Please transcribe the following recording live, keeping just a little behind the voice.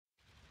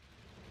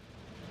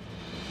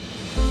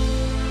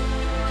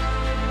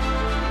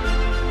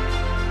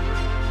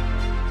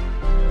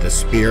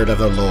Spirit of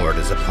the Lord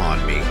is upon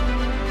me,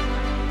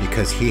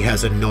 because he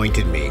has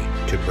anointed me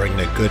to bring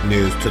the good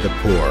news to the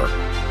poor.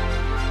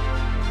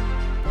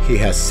 He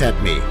has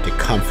sent me to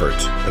comfort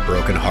the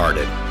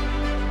brokenhearted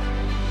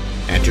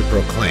and to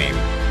proclaim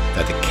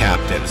that the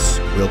captives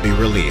will be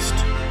released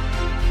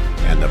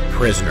and the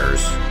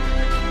prisoners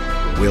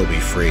will be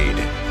freed,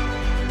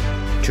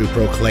 to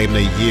proclaim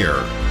the year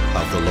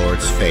of the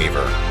Lord's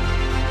favor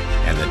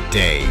and the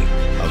day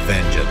of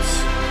vengeance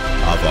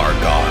of our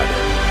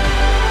God.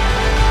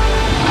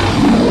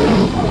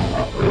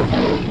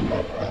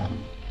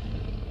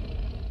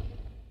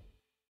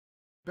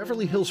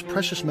 Beverly Hills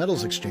Precious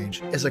Metals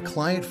Exchange is a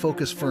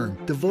client-focused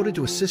firm devoted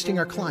to assisting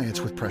our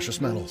clients with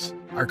precious metals.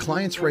 Our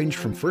clients range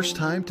from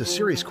first-time to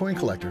serious coin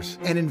collectors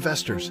and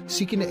investors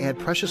seeking to add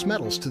precious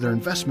metals to their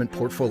investment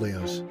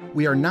portfolios.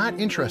 We are not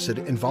interested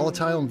in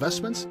volatile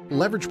investments,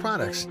 leveraged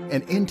products,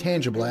 and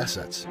intangible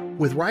assets.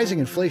 With rising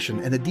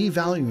inflation and the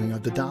devaluing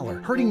of the dollar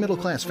hurting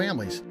middle-class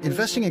families,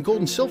 investing in gold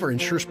and silver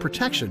ensures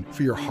protection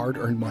for your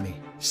hard-earned money.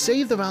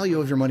 Save the value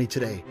of your money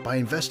today by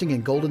investing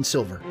in gold and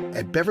silver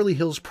at Beverly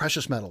Hills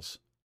Precious Metals.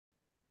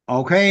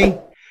 Okay,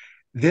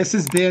 this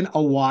has been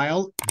a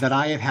while that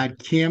I have had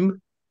Kim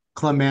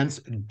Clement's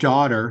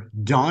daughter,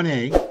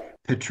 Donné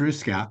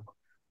Petruska,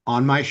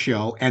 on my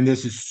show, and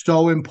this is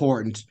so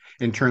important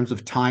in terms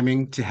of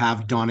timing to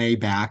have Donné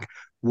back.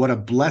 What a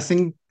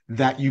blessing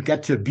that you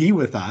get to be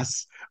with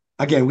us.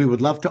 Again, we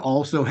would love to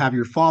also have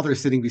your father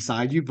sitting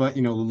beside you, but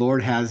the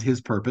Lord has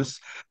his purpose.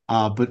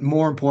 But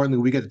more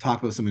importantly, we get to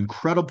talk about some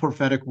incredible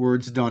prophetic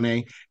words,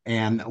 Donné,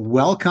 and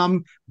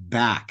welcome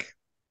back.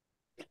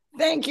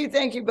 Thank you,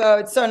 Bo.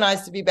 It's so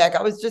nice to be back.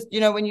 I was just,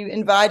 when you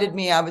invited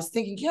me, I was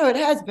thinking, it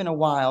has been a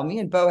while. Me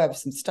and Bo have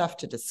some stuff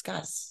to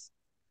discuss.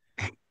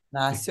 And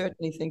I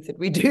certainly think that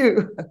we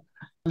do.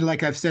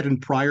 Like I've said in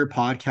prior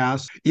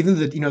podcasts, even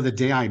the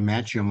day I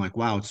met you, I'm like,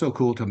 wow, it's so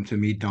cool to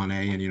meet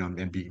Donné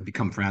and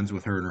become friends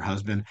with her and her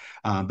husband.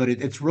 But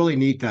it's really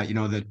neat that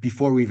that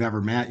before we've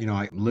ever met,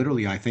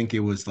 I think it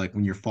was like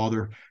when your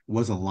father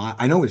was alive.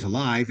 I know he's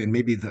alive, and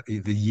maybe the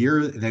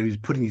year that he was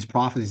putting these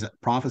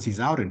prophecies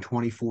out in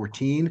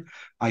 2014,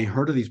 I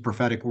heard of these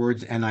prophetic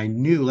words, and I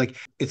knew, like,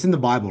 it's in the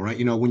Bible,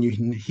 right? When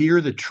you hear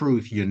the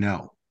truth,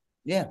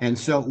 Yeah. And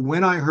so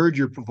when I heard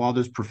your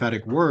father's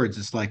prophetic words,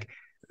 it's like,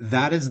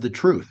 that is the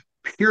truth,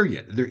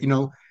 period. There,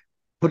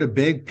 put a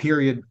big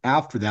period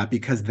after that,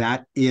 because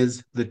that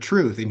is the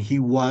truth. And he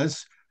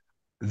was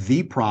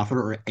the prophet,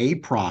 or a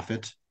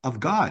prophet of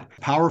God,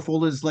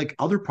 powerful as like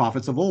other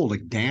prophets of old,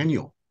 like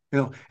Daniel,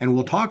 and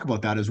we'll talk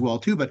about that as well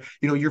too. But,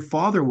 your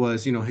father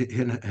was, a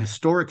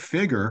historic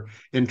figure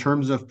in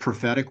terms of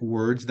prophetic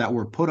words that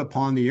were put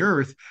upon the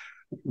earth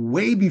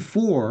way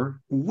before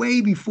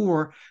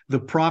the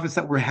prophets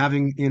that we're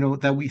having,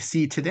 that we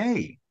see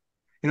today.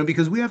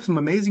 Because we have some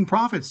amazing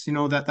prophets,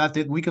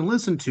 that we can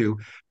listen to,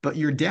 but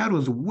your dad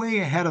was way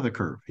ahead of the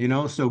curve,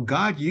 so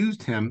God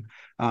used him,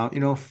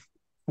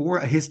 for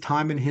his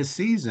time and his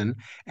season,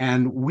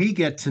 and we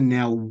get to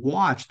now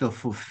watch the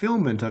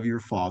fulfillment of your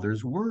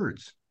father's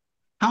words.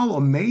 How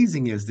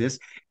amazing is this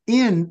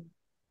in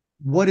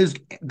what is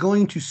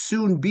going to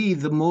soon be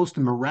the most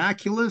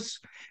miraculous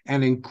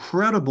and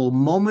incredible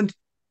moment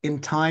in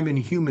time in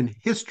human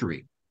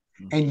history?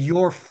 And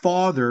your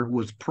father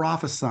was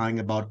prophesying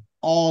about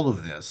all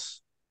of this,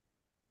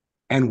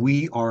 and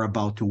we are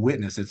about to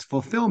witness its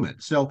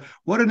fulfillment. So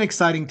what an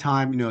exciting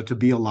time, to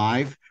be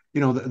alive.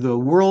 The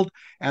world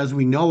as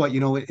we know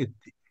it,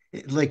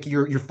 like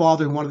your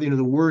father, one of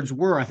the words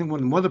were, I think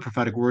one of the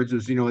prophetic words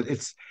was,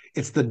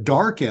 it's the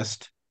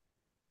darkest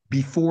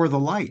before the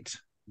light,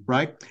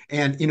 right?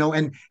 And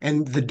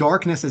the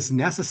darkness is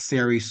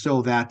necessary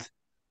so that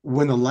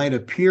when the light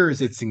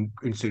appears, it's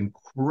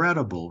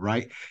incredible,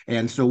 right?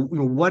 And so,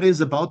 what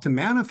is about to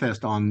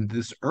manifest on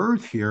this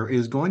earth here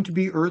is going to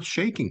be earth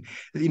shaking.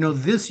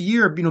 This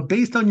year,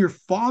 based on your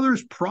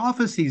father's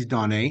prophecies,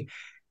 Donné,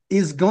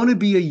 is going to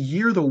be a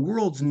year the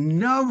world's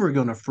never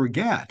going to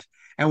forget.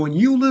 And when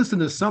you listen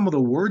to some of the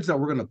words that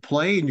we're going to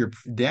play in your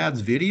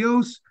dad's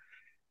videos,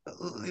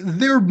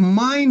 they're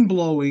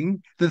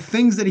mind-blowing, the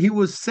things that he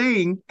was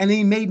saying, and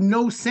they made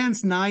no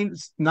sense nine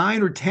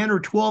or 10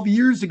 or 12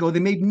 years ago. They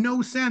made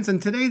no sense.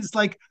 And today it's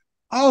like,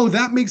 oh,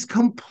 that makes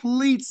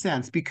complete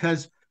sense,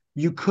 because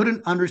you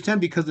couldn't understand,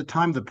 because the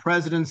time the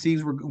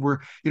presidencies were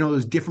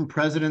there's different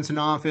presidents in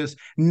office.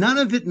 None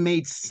of it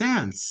made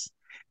sense.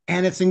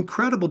 And it's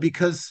incredible,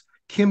 because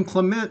Kim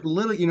Clement,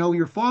 literally,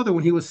 your father,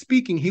 when he was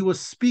speaking, he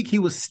was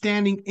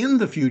standing in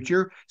the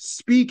future,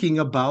 speaking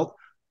about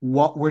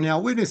what we're now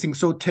witnessing.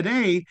 So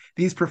today,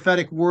 these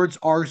prophetic words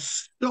are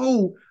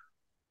so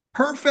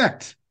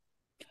perfect.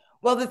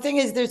 Well, the thing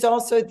is, there's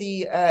also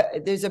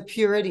there's a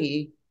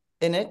purity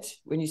in it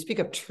when you speak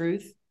of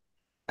truth.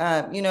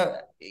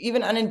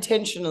 Even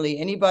unintentionally,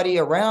 anybody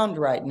around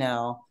right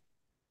now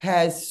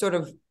has sort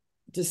of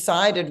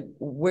decided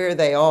where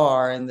they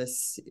are in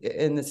this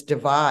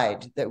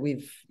divide that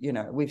we've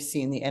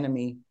seen the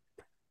enemy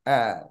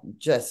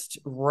just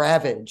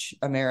ravage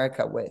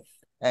America with.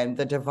 And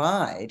the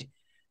divide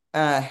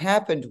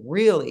happened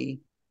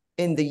really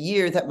in the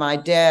year that my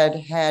dad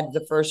had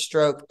the first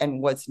stroke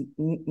and was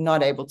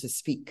not able to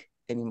speak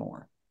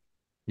anymore.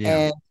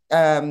 Yeah.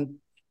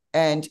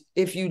 And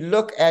if you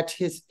look at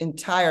his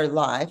entire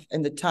life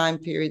and the time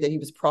period that he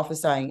was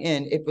prophesying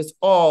in, it was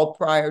all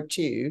prior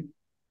to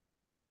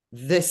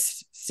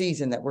this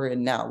season that we're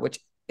in now, which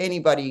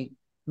anybody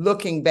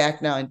looking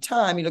back now in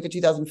time, you look at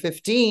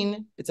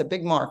 2015, it's a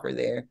big marker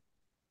there.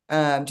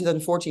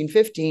 2014,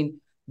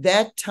 15,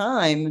 that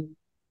time,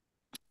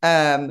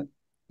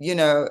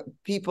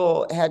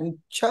 people hadn't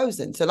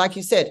chosen. So like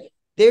you said,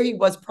 there he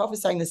was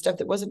prophesying the stuff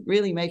that wasn't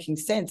really making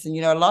sense. And,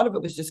 a lot of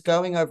it was just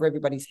going over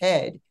everybody's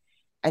head.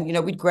 And,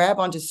 we'd grab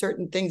onto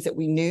certain things that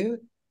we knew,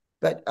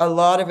 but a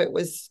lot of it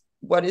was,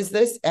 what is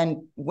this?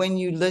 And when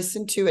you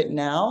listen to it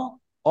now,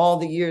 all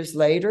the years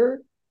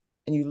later,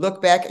 and you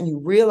look back and you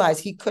realize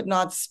he could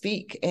not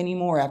speak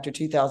anymore after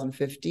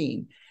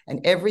 2015.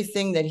 And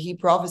everything that he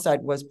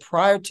prophesied was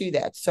prior to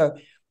that. So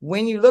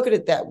when you look at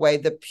it that way,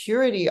 the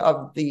purity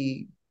of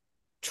the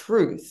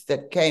truth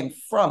that came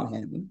from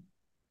him,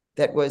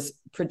 that was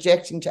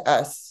projecting to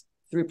us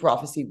through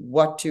prophecy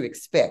what to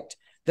expect,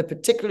 the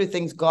particular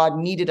things God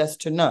needed us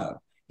to know.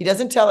 He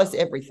doesn't tell us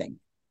everything,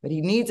 but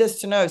he needs us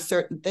to know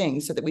certain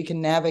things so that we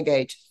can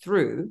navigate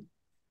through.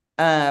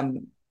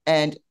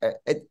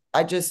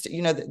 I just,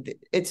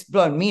 it's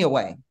blown me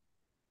away.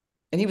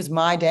 And he was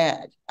my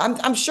dad.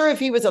 I'm sure if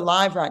he was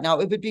alive right now,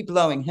 it would be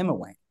blowing him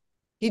away.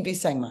 He'd be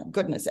saying, my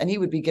goodness, and he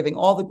would be giving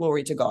all the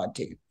glory to God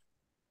too.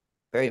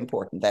 Very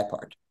important, that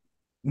part.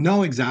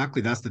 No,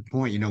 exactly. That's the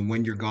point. When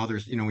when your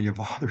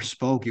father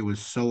spoke, it was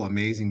so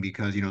amazing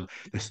because,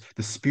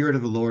 the Spirit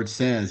of the Lord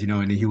says,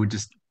 and he would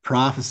just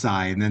prophesy.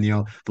 And then,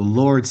 the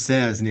Lord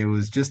says, and it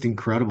was just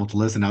incredible to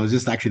listen. I was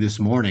just actually this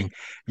morning,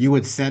 you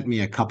had sent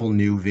me a couple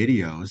new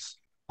videos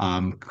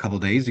a couple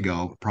days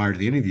ago prior to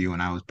the interview,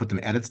 and I was put them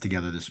edits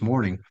together this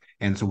morning.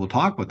 And so we'll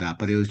talk about that.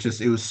 But it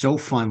was so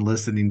fun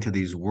listening to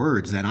these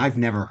words that I've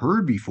never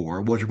heard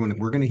before, what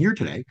we're going to hear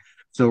today.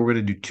 So we're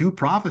going to do two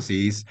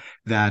prophecies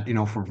that,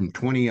 from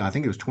 20, I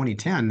think it was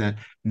 2010, that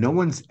no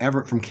one's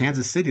ever, from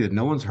Kansas City, that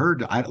no one's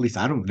heard. At least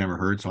I don't never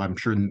heard. So I'm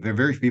sure there are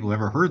very few people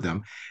ever heard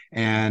them.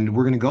 And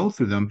we're going to go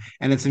through them.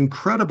 And it's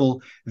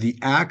incredible the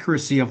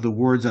accuracy of the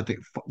words that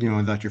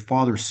that your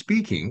father's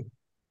speaking.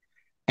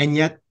 And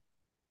yet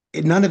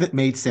none of it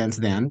made sense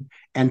then.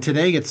 And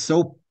today it's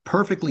so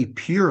perfectly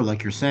pure,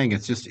 like you're saying.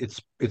 It's just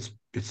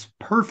it's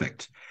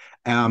perfect.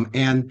 And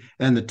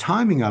the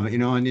timing of it,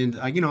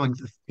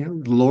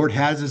 the Lord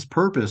has His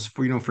purpose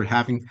for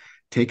having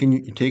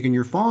taken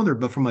your father.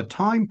 But from a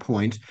time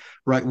point,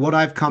 right, what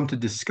I've come to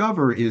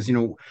discover is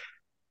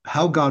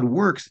how God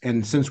works.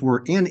 And since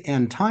we're in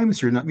end times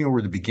here, not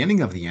we're the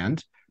beginning of the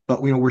end,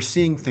 but we're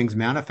seeing things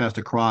manifest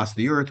across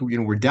the earth.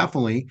 We're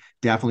definitely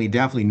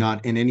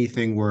not in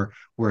anything where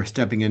we're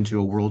stepping into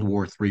a World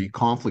War III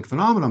conflict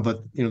phenomenon.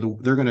 But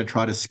they're going to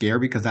try to scare,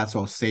 because that's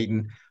how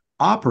Satan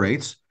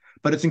operates.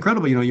 But it's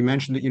incredible. You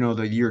mentioned that,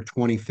 the year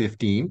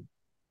 2015.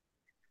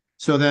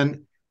 So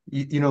then,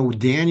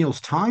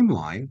 Daniel's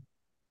timeline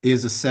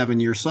is a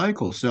 7-year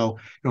cycle. So,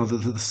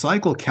 the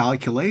cycle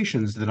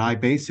calculations that I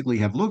basically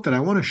have looked at, I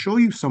want to show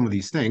you some of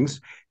these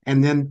things,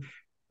 and then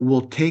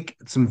we'll take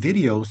some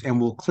videos and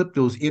we'll clip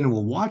those in and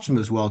we'll watch them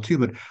as well too.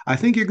 But I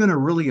think you're going to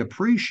really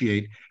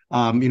appreciate,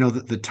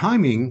 the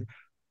timing.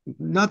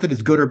 Not that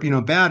it's good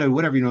or bad or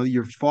whatever.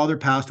 Your father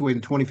passed away in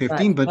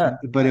 2015, Right.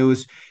 but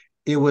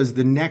it was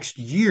the next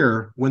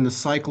year when the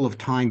cycle of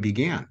time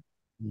began.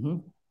 Mm-hmm.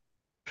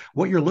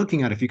 What you're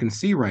looking at, if you can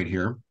see right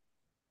here,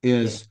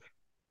 is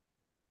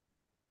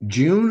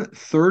June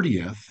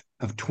 30th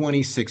of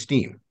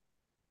 2016.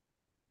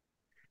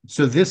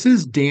 So this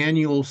is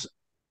Daniel's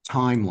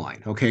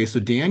timeline. Okay, so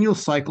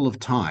Daniel's cycle of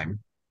time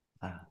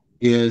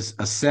is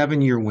a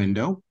 7-year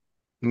window.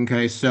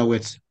 Okay, so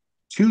it's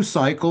 2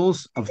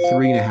 cycles of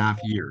 3.5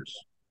 years.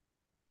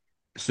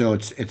 So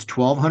it's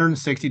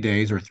 1,260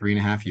 days or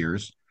 3.5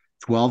 years.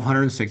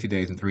 1,260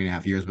 days and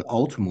 3.5 years, but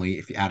ultimately,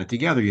 if you add it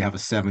together, you have a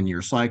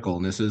 7-year cycle,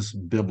 and this is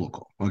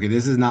biblical. Okay,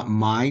 this is not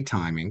my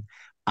timing.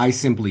 I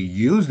simply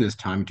use this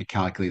time to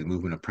calculate the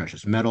movement of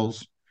precious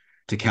metals,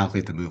 to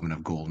calculate the movement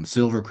of gold and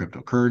silver,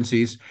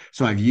 cryptocurrencies.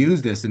 So I've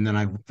used this, and then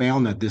I've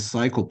found that this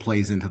cycle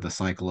plays into the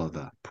cycle of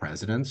the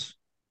presidents.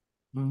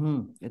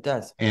 Mm-hmm. It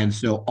does. And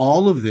so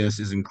all of this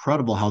is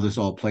incredible how this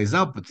all plays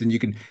out. But then you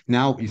can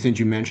now, since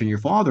you mentioned your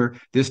father,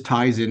 this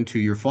ties into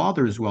your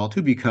father as well,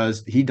 too,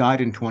 because he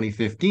died in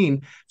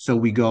 2015. So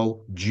we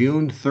go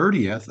June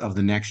 30th of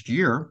the next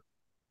year.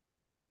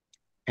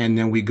 And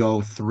then we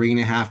go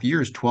 3.5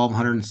 years,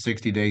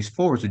 1,260 days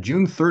forward. So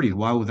June 30th,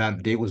 why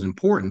that date was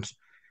important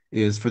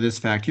is for this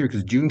fact here,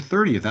 because June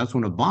 30th, that's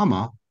when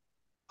Obama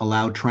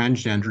allowed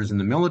transgenders in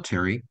the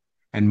military.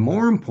 And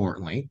more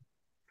importantly,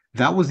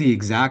 that was the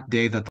exact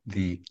day that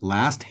the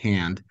last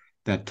hand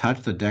that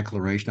touched the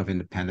Declaration of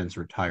Independence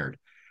retired.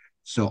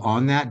 So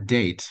on that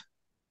date,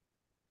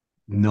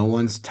 no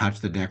one's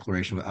touched the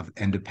Declaration of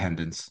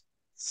Independence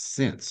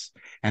since.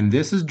 And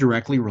this is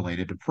directly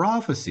related to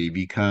prophecy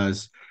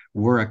because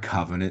we're a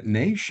covenant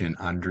nation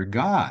under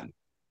God.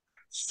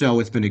 So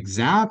it's been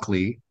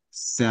exactly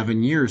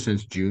 7 years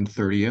since June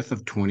 30th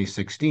of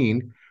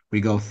 2016.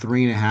 We go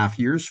 3.5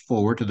 years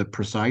forward to the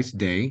precise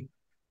day,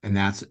 and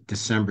that's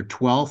December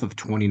 12th of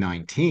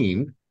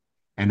 2019.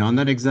 And on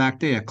that exact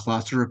day, a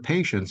cluster of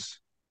patients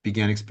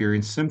began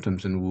experiencing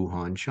symptoms in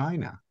Wuhan,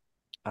 China.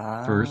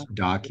 Ah, First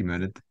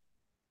documented that's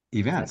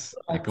events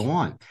that right. go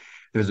on.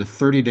 There's a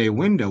 30-day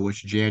window,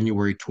 which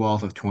January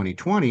 12th of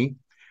 2020,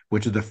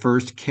 which is the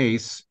first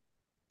case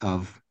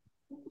of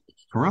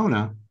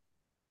corona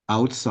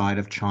outside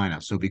of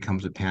China. So it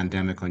becomes a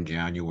pandemic on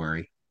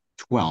January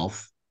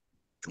 12th,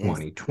 Yes.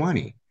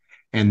 2020.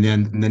 And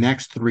then the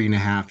next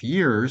 3.5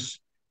 years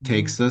Mhm.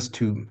 takes us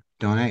to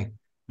Donné,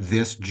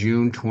 this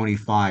June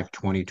 25,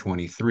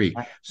 2023.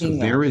 I've So seen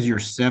that. there is your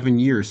 7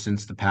 years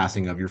since the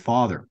passing of your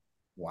father.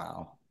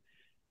 Wow.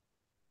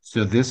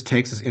 So this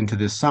takes us into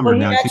this summer.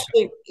 Well, Now,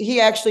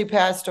 he actually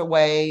passed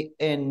away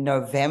in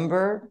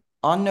November,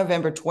 on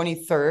November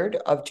 23rd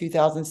of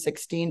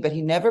 2016, but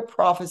he never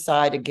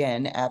prophesied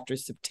again after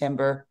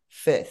September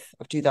 5th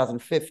of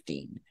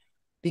 2015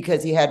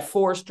 because he had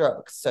 4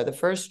 strokes. So the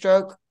first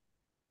stroke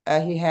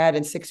he had,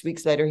 and 6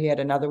 weeks later he had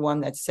another one.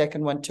 That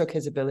second one took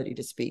his ability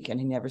to speak, and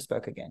he never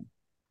spoke again.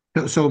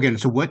 so again,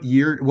 so what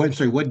year,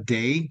 what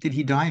day did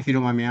he die, if you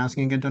don't mind me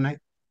asking again, Donné?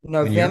 And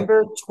year?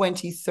 November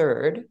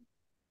 23rd,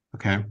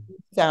 Okay.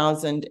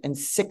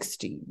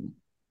 2016.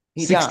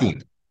 He died.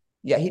 16.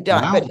 Yeah, he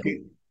died, Wow. but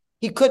Okay.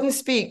 he couldn't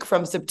speak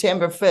from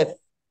September 5th.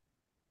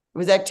 It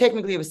was that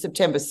technically it was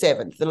September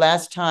 7th. The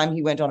last time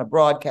he went on a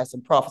broadcast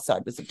and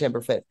prophesied was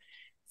September 5th.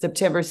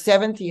 September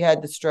 7th, he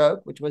had the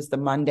stroke, which was the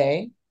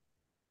Monday.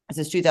 This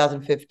is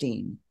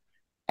 2015.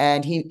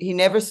 And he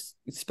never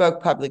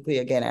spoke publicly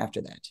again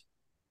after that.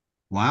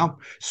 Wow.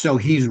 So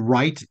he's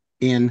right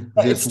in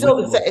But this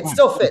window of it time.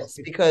 still fits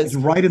It's because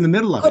right in the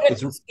middle of it.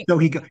 couldn't It's speak. so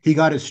he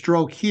got his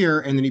stroke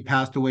here, and then he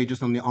passed away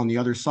just on the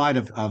other side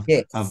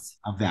Yes.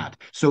 of that.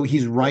 So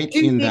he's right Two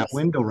in that weeks.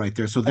 window right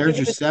there. So I there's think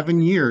your it was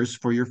 7 years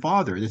for your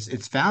father.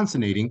 It's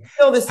fascinating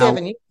still the how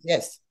 7 years.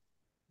 Yes.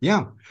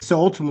 yeah. So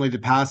ultimately, the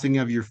passing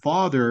of your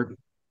father,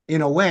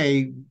 in a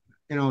way,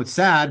 it's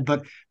sad,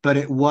 but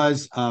it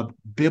was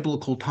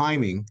biblical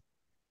timing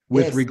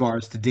with Yes.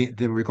 regards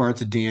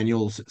to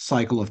Daniel's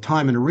cycle of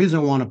time. And the reason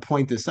I want to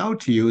point this out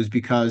to you is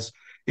because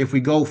if we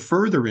go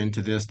further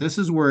into this, this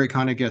is where it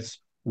kind of gets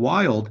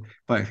wild.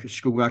 But I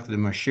should go back to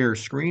my share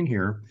screen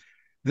here.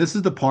 This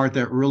is the part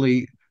that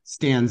really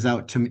stands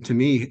out to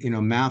me.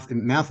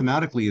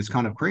 Mathematically is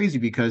kind of crazy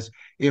because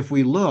if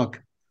we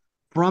look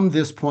from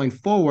this point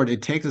forward,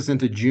 it takes us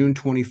into June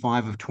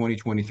 25 of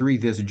 2023,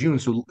 this June.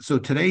 So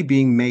today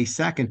being May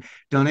 2nd,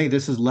 Donné,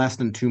 this is less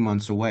than 2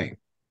 months away.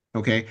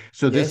 Okay.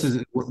 So this Yes.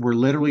 is, we're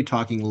literally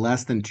talking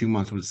less than 2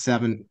 months, with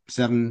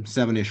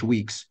seven-ish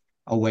weeks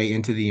away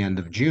into the end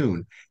of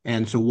June.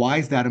 And so why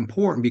is that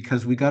important?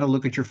 Because we got to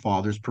look at your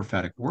father's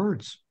prophetic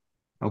words.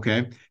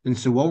 Okay. And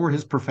so what were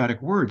his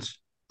prophetic words?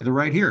 They're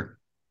right here.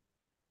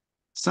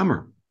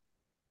 Summer.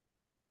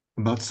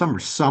 About summer.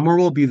 Summer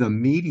will be the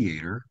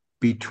mediator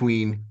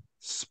between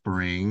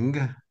spring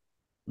and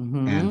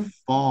Mm-hmm.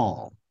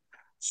 fall.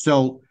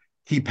 So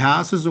he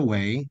passes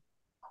away.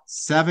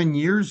 7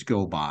 years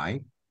go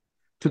by.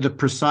 To the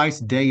precise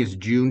day is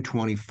June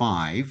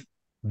 25.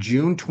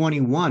 June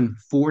 21,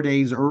 4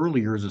 days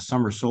earlier, is a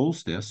summer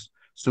solstice.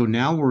 So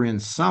now we're in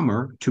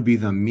summer to be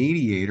the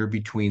mediator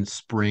between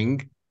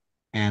spring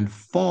and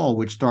fall,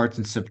 which starts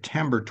in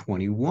September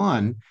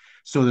 21,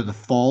 so that the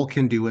fall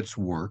can do its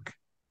work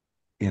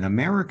in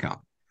America.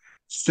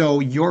 So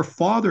your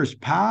father's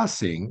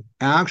passing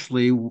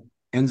actually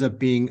ends up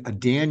being a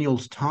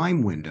Daniel's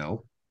time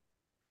window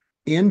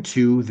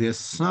into this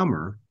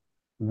summer,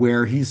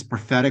 where his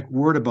prophetic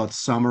word about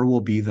summer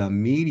will be the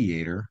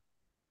mediator,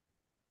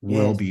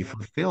 will Yes. be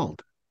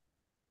fulfilled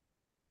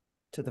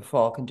So the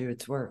fall can do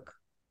its work.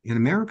 in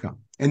America.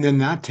 And then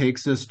that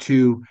takes us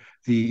to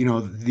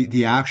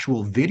the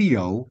actual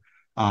video,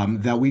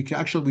 that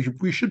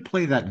we should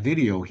play that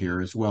video here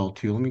as well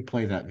too. Let me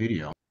play that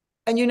video.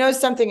 And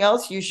something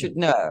else you should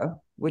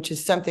know, which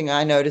is something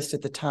I noticed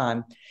at the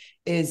time,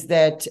 is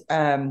that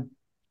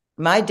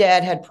my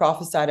dad had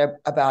prophesied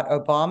about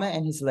Obama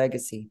and his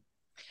legacy.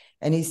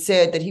 And he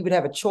said that he would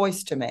have a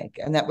choice to make,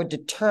 and that would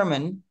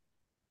determine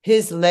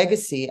his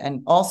legacy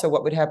and also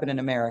what would happen in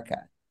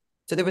America.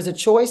 So there was a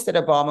choice that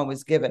Obama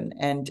was given,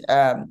 and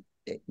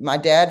my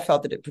dad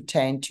felt that it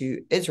pertained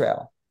to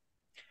Israel.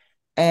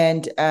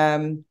 And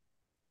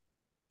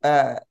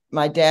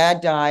my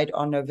dad died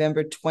on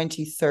November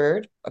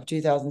 23rd of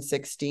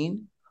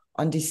 2016.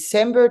 On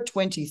December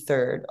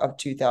 23rd of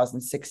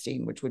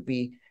 2016, which would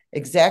be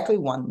exactly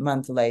 1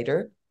 month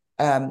later,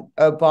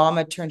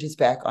 Obama turned his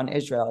back on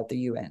Israel at the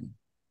UN.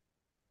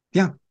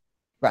 Yeah.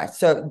 Right.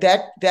 So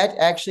that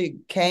actually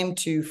came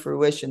to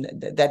fruition.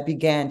 That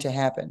began to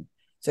happen.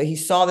 So he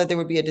saw that there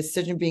would be a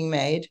decision being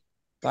made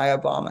by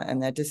Obama,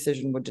 and that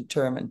decision would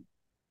determine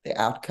the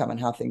outcome and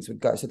how things would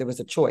go. So there was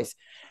a choice.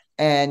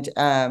 And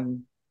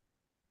on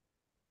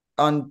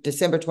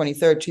December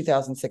 23rd,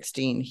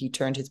 2016, he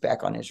turned his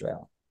back on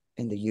Israel.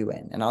 in the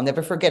UN. And I'll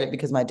never forget it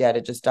because my dad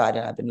had just died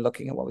and I've been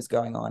looking at what was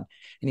going on.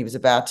 And he was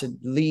about to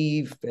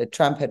leave.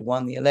 Trump had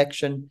won the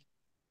election.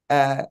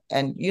 And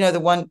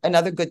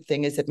another good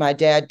thing is that my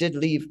dad did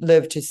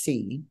live to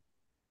see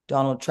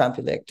Donald Trump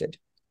elected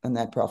and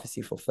that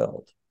prophecy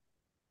fulfilled.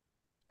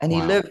 And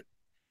he lived,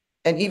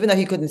 and even though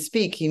he couldn't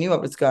speak, he knew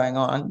what was going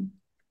on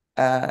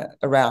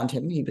around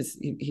him. He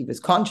was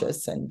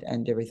conscious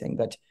and everything,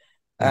 but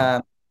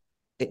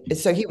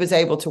so he was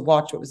able to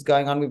watch what was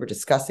going on. We were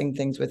discussing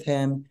things with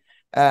him.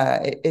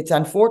 It's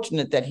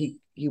unfortunate that he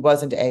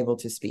wasn't able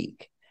to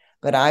speak,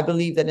 but I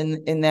believe that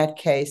in that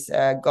case,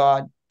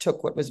 God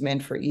took what was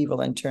meant for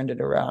evil and turned it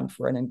around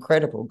for an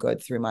incredible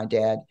good through my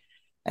dad.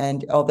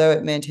 And although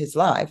it meant his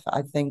life,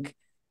 I think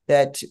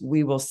that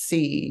we will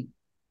see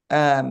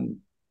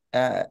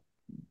the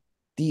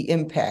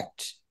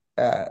impact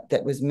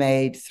that was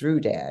made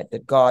through Dad,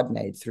 that God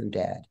made through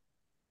Dad,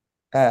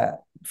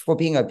 for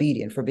being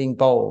obedient, for being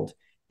bold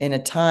in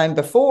a time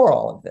before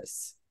all of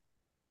this,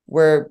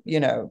 where,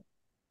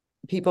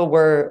 people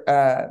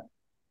were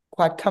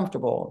quite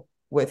comfortable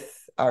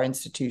with our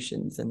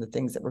institutions and the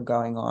things that were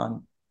going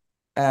on.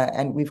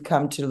 And we've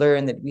come to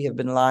learn that we have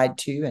been lied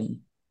to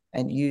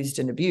and used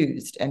and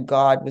abused, and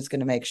God was going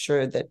to make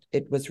sure that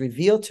it was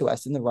revealed to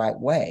us in the right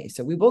way.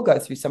 So we will go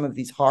through some of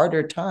these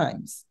harder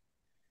times,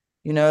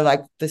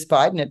 like this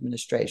Biden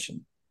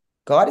administration.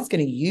 God is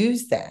going to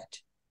use that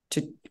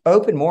to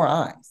open more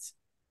eyes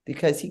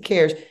because he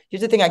cares.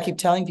 Here's the thing I keep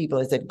telling people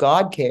is that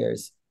God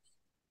cares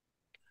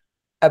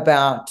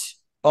about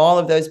all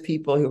of those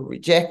people who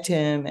reject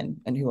him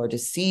and who are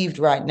deceived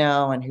right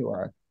now and who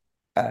are,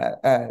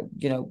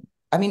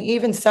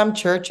 even some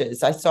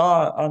churches. I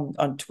saw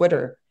on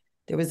Twitter,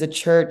 there was a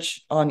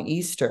church on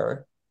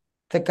Easter.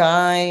 The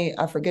guy,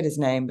 I forget his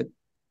name, but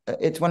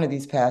it's one of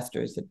these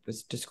pastors that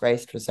was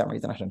disgraced for some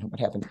reason. I don't know what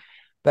happened.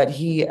 But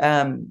he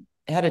had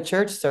a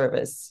church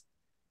service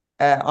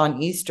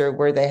on Easter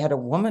where they had a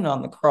woman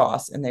on the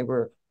cross and they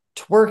were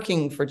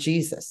twerking for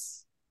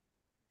Jesus.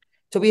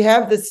 So we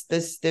have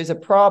there's a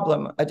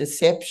problem, a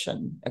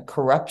deception, a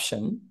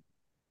corruption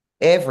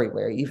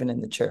everywhere, even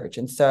in the church.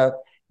 And so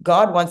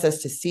God wants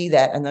us to see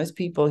that. And those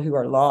people who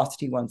are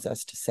lost, he wants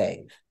us to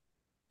save.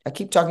 I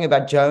keep talking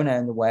about Jonah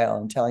and the whale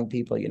and telling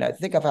people,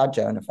 think of how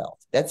Jonah felt.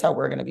 That's how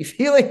we're going to be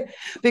feeling,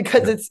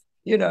 because it's,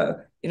 you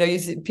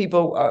see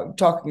people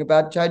talking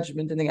about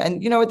judgment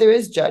and what, there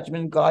is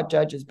judgment. God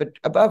judges, but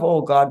above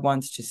all, God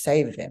wants to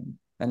save them.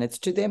 And it's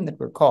to them that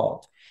we're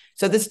called.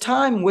 So this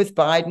time with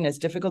Biden, as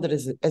difficult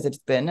as it's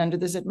been under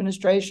this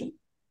administration,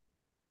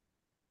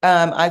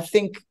 I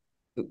think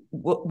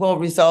will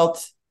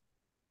result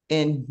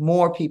in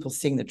more people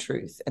seeing the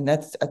truth. And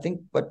that's, I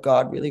think, what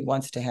God really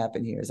wants to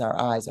happen here is our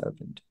eyes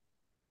opened.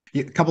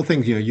 A couple of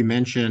things, you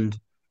mentioned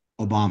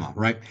Obama,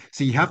 right?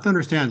 So you have to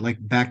understand, like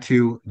back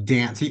to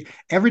Dan. See,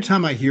 every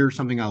time I hear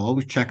something, I'll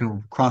always check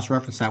and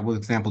cross-reference that with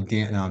example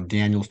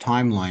Daniel's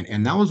timeline.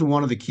 And that was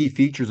one of the key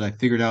features I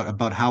figured out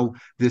about how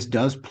this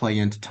does play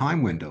into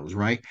time windows,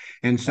 right?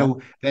 And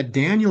so that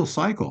Daniel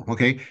cycle,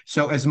 okay,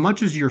 so as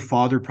much as your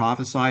father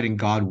prophesied and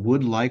God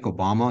would like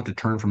Obama to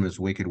turn from his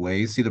wicked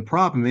ways, see, the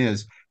problem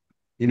is,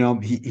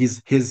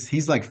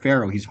 he's like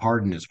Pharaoh, he's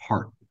hardened his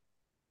heart.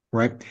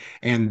 Right.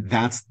 And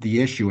that's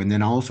the issue. And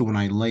then also when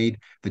I laid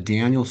the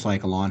Daniel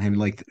cycle on him,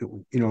 like,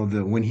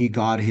 when he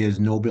got his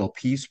Nobel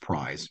Peace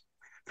Prize,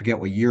 forget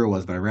what year it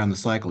was, but I ran the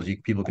cycles.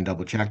 People can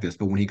double check this.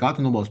 But when he got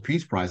the Nobel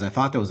Peace Prize, I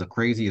thought that was the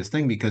craziest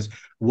thing, because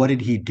what did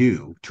he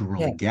do to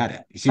really get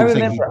it? You see I what I'm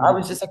remember. saying? I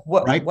was just like,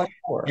 what? Right? What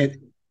for?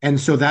 And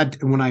so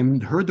that when I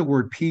heard the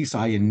word peace,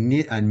 I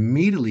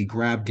immediately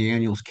grabbed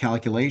Daniel's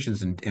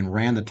calculations and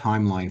ran the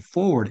timeline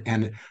forward.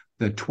 And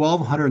the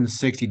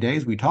 1,260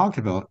 days we talked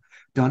about,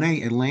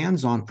 Donné, it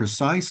lands on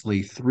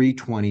precisely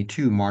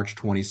 3/22, March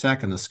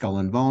 22nd, the skull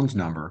and bones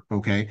number,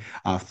 okay,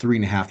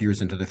 3.5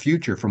 years into the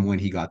future from when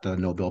he got the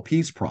Nobel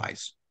Peace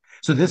Prize.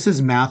 So this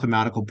is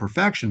mathematical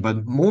perfection,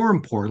 but more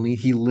importantly,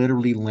 he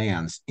literally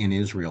lands in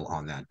Israel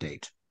on that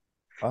date.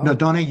 Now,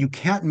 Donné, you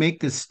can't make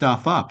this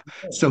stuff up.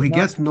 So he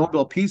gets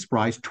Nobel Peace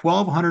Prize,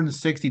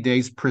 1,260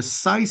 days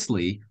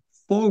precisely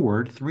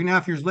forward,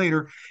 3.5 years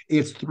later,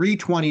 it's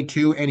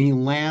 3/22, and he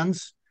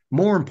lands,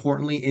 more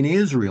importantly, in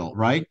Israel,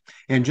 right?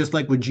 And just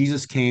like when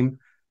Jesus came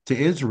to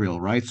Israel,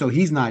 right? So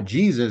he's not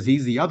Jesus,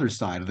 he's the other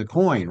side of the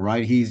coin,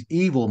 right? He's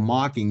evil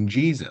mocking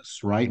Jesus,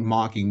 right?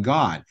 Mocking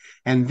God.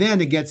 And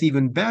then it gets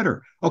even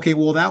better. Okay,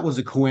 well, that was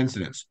a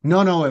coincidence.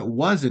 No, it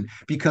wasn't,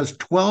 because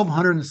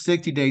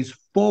 1,260 days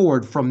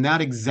forward from that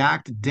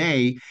exact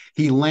day,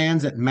 he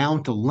lands at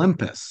Mount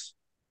Olympus.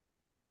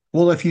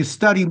 Well, if you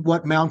study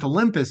what Mount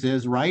Olympus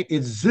is, right?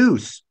 It's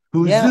Zeus.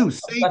 Who's Zeus?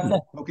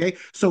 Satan. Okay,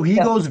 so he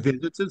goes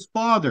visits his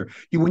father.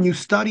 When you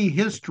study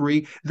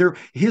history, the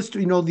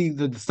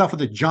stuff of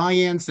the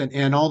giants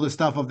and all the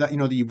stuff of that,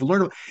 that you've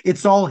learned.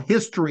 It's all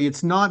history.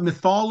 It's not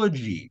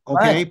mythology.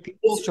 Okay, right.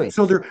 History.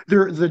 So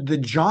the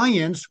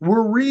giants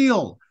were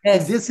real.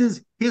 Yes. This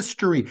is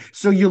history.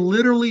 So you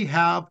literally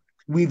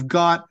we've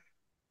got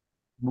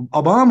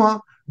Obama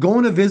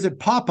going to visit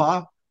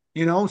Papa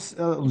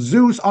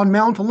Zeus on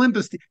Mount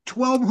Olympus,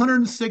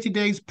 1,260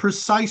 days,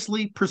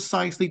 precisely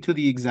to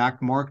the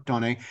exact mark,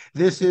 Donné.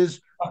 This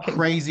is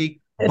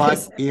crazy,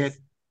 but it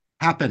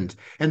happened.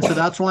 And so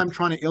that's why I'm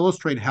trying to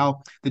illustrate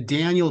how the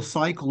Daniel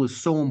cycle is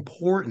so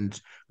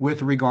important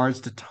with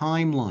regards to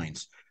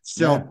timelines.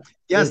 So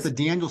yes, the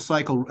Daniel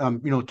cycle,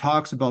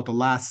 talks about the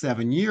last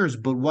 7 years,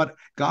 but what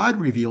God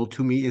revealed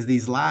to me is the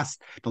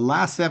last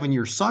 7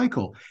 year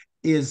cycle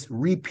is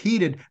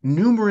repeated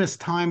numerous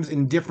times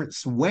in different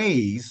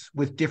ways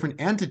with different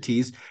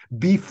entities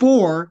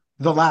before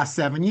the last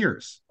 7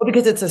 years. Well,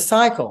 because it's a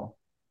cycle.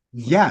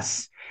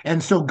 Yes.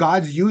 And so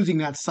God's using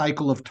that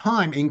cycle of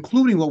time,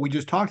 including what we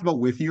just talked about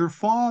with your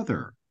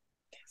father.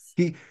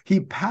 He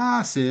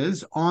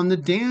passes on the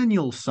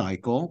Daniel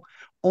cycle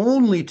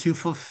only to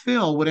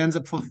fulfill what ends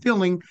up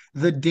fulfilling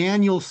the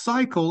Daniel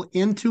cycle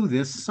into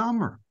this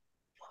summer.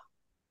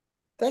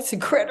 That's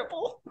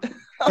incredible.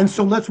 And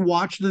so let's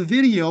watch the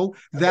video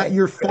that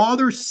your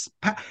father,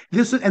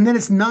 and then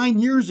it's 9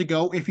 years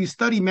ago. If you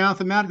study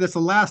mathematics, that's the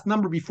last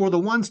number before the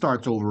one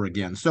starts over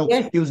again. So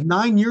it was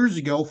 9 years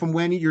ago from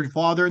when your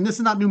father, and this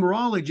is not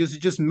numerology, it's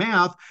just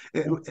math.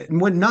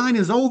 When 9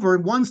 is over,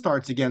 1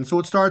 starts again. So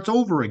it starts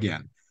over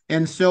again.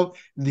 And so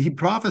he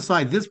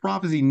prophesied this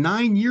prophecy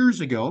 9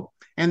 years ago.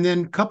 And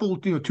then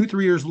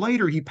 2-3 years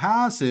later, he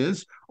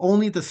passes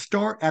only at the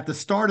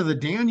start of the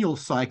Daniel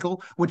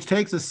cycle, which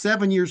takes us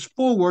 7 years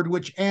forward,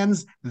 which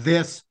ends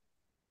this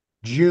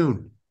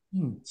June,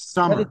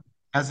 summer,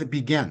 as it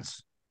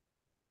begins.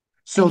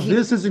 So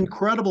this is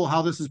incredible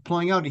how this is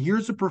playing out. And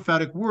here's a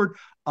prophetic word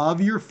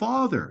of your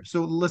father.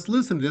 So let's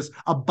listen to this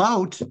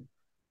about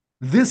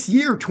this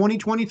year,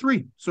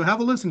 2023. So have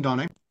a listen,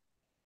 Donné.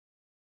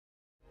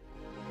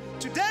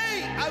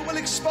 Today, I will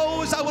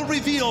expose, I will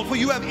reveal, for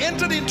you have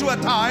entered into a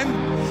time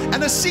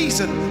and a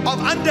season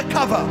of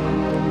undercover,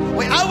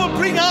 where I will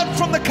bring out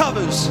from the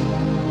covers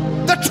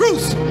the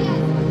truth.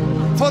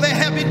 For there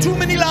have been too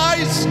many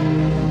lies,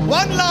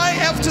 one lie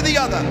after the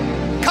other,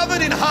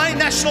 covered in high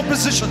national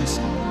positions.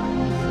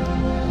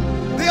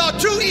 There are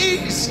 2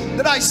 E's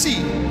that I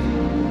see.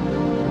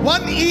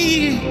 One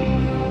E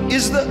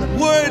is the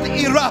word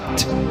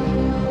erupt.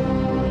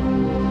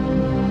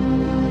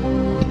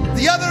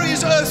 The other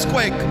is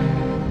earthquake,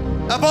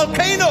 a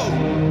volcano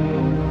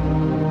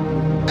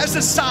as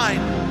a sign.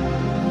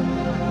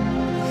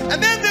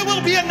 And then there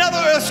will be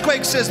another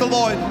earthquake, says the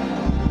Lord.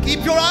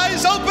 Keep your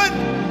eyes open,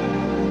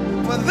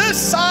 for this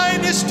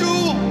sign is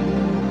to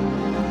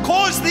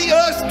cause the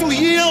earth to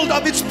yield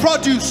of its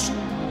produce.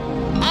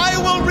 I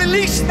will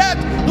release that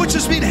which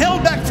has been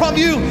held back from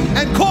you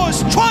and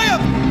cause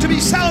triumph to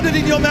be sounded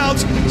in your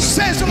mouths,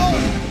 says the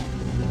Lord.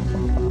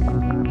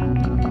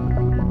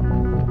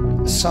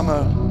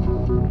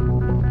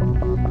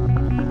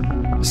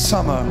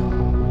 Summer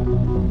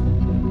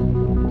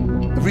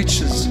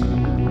reaches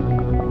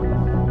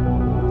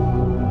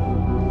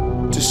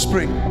to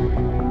spring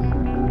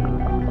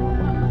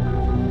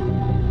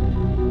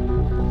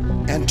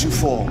and to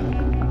fall.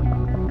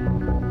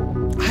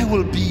 I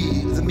will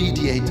be the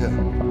mediator,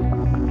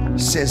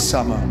 says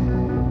summer.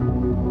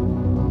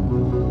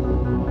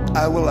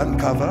 I will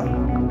uncover,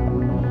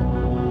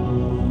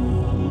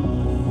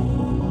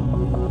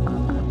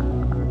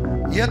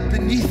 yet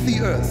beneath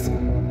the earth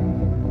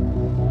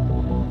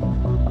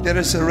there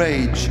is a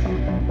rage.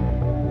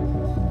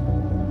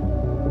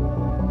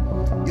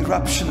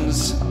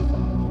 Eruptions.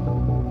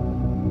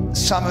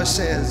 Summer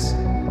says,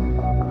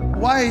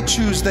 why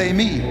choose they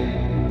me?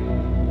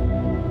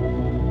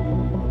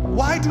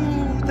 Why do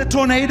the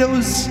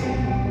tornadoes,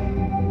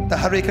 the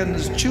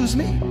hurricanes choose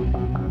me?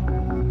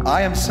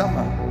 I am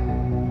summer.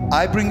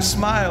 I bring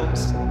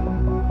smiles.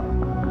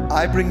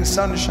 I bring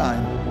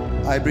sunshine.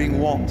 I bring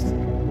warmth.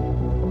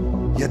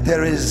 Yet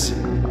there is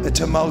a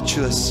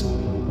tumultuous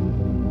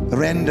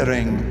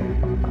rendering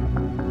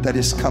that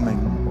is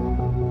coming.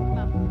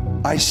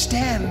 I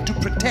stand to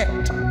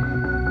protect.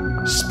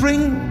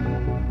 Spring,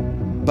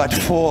 but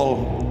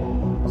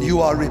fall, you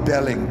are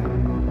rebelling.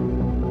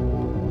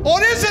 Or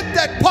is it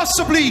that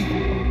possibly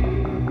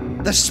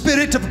the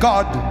Spirit of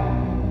God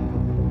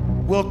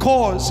will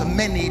cause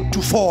many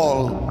to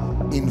fall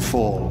in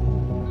fall?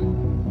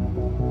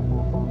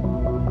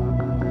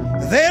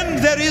 Then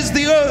there is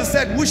the earth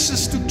that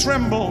wishes to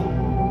tremble.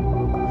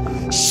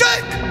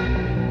 Shake!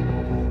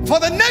 For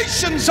the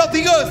nations of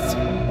the earth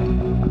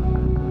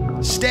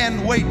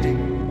stand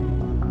waiting.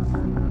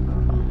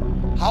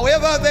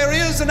 However, there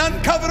is an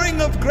uncovering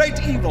of great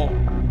evil.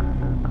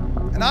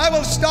 And I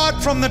will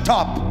start from the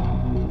top.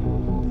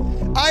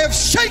 I have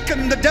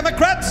shaken the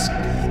Democrats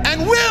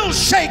and will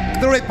shake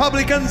the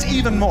Republicans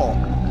even more.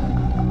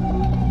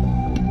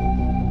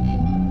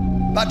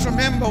 But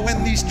remember,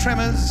 when these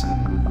tremors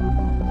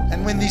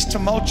and when these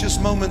tumultuous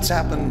moments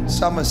happen,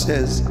 Summer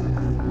says,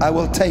 I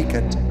will take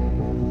it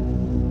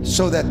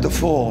so that the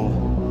fall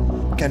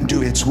can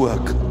do its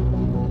work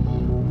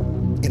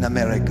in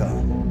America.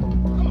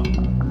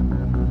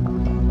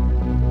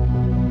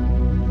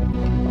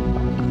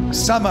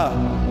 Summer,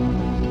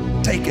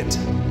 take it.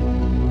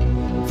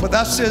 For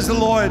thus says the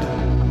Lord,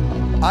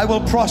 I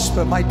will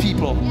prosper my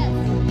people.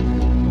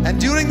 And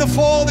during the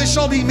fall there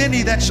shall be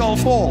many that shall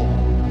fall,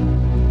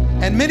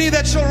 and many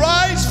that shall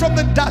rise from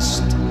the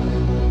dust.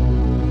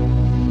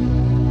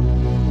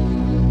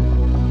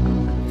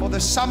 For the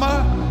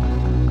summer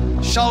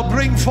shall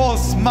bring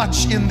forth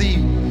much in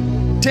thee,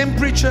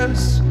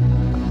 temperatures,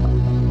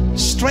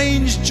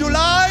 strange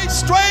July,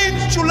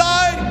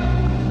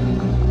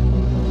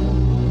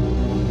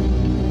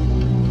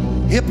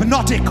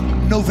 hypnotic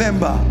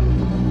November,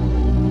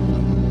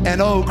 and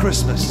oh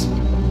Christmas,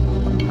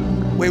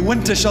 where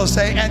winter shall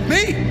say, and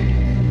me,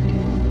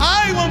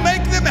 I will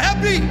make them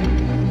happy.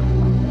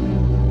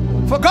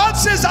 For God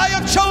says, I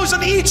have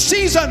chosen each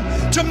season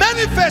to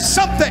manifest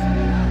something.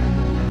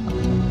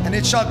 And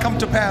it shall come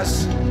to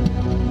pass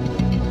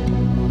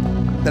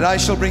that I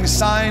shall bring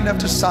sign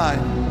after sign.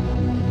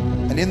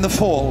 And in the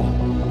fall,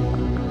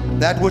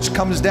 that which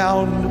comes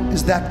down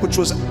is that which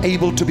was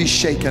able to be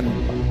shaken.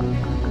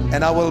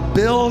 And I will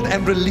build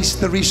and release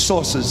the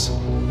resources.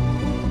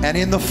 And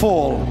in the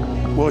fall,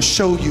 will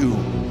show you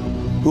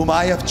whom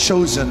I have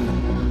chosen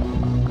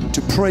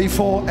to pray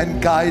for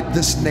and guide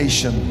this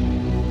nation.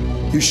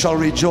 You shall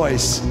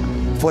rejoice,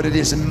 for it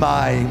is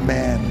my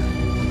man.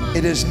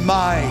 It is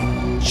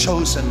my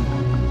chosen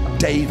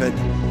David,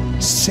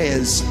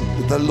 says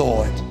the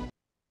Lord.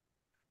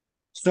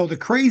 So the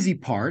crazy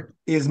part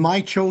is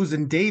my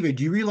chosen David.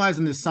 Do you realize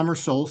in the summer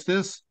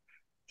solstice,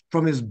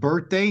 from his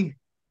birthday,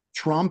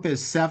 Trump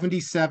is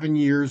 77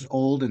 years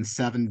old and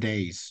 7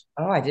 days.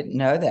 Oh, I didn't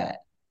know that.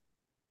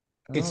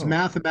 It's Oh.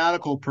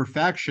 mathematical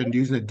perfection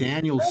using the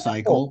Daniel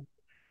cycle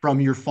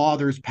from your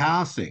father's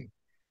passing.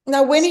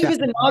 Now, when he was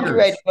 7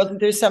 inaugurated, years. wasn't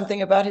there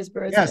something about his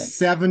birthday? Yes,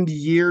 70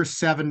 years,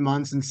 7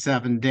 months, and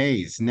 7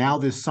 days. Now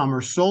this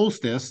summer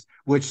solstice,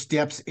 which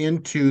steps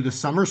into the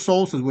summer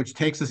solstice, which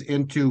takes us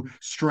into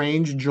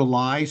strange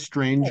July,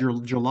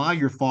 July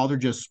your father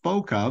just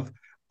spoke of,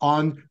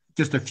 on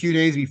just a few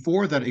days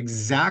before that,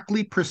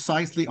 exactly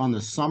precisely on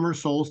the summer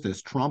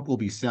solstice, Trump will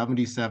be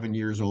 77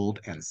 years old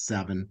and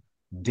 7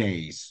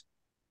 days.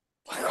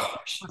 Oh my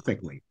gosh.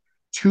 Perfectly.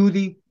 To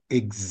the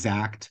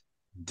exact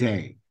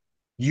day.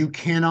 You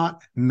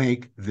cannot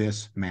make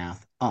this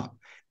math up.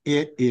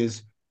 It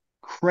is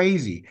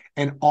crazy.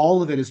 And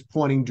all of it is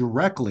pointing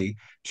directly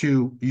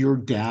to your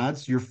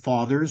dad's, your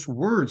father's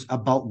words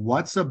about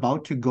what's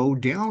about to go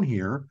down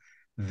here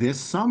this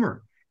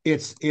summer.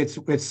 It's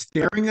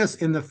staring us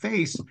in the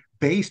face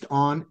based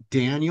on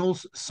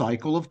Daniel's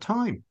cycle of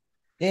time.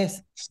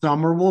 Yes.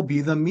 Summer will be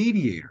the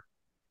mediator.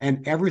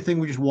 And everything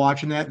we just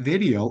watch in that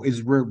video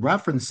is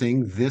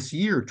referencing this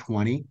year,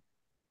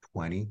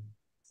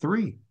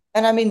 2023.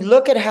 And I mean,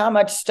 look at how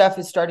much stuff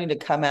is starting to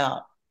come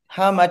out,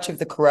 how much of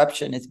the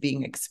corruption is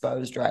being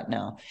exposed right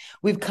now.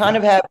 We've kind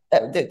of have,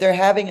 they're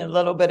having a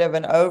little bit of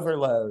an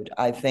overload,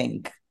 I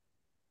think.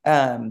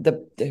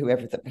 Whoever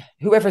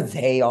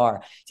they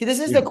are. See, this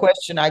is the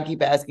question I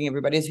keep asking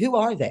everybody is, who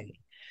are they?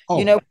 Oh.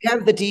 You know, we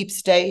have the deep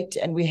state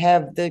and we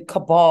have the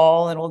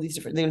cabal and all these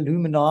different, the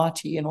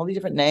Illuminati and all these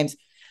different names.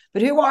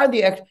 But who are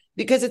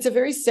because it's a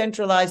very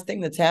centralized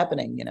thing that's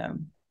happening, you know.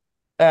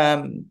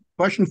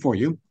 Question for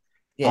you.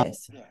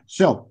 Yes.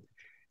 So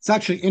it's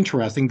actually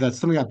interesting that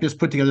something I've just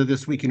put together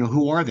this week, you know,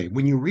 who are they?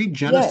 When you read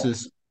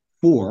Genesis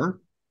 4,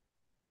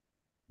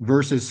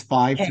 verses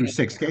 5 through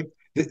 6, okay?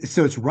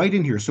 So it's right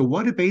in here. So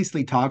what it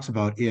basically talks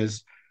about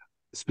is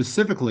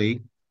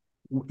specifically,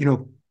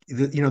 we're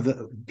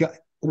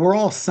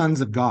all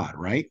sons of God,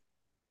 right?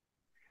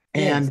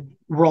 And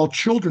we're all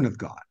children of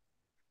God.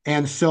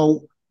 And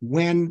so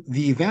when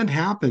the event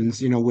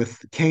happens, you know,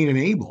 with Cain and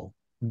Abel,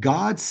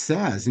 God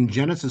says in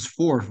Genesis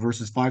 4,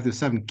 verses 5 to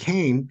 7,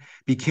 Cain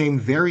became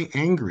very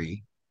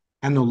angry,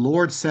 and the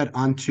Lord said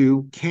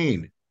unto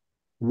Cain,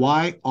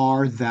 why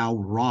art thou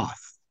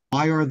wroth?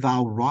 Why art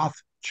thou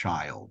wroth,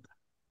 child?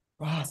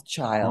 Wrath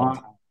child.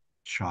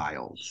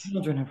 Child.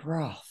 Children of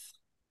wrath.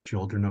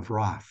 Children of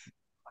wrath.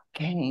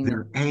 Cain.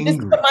 They're angry.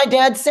 This is what my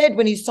dad said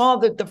when he saw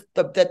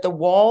that the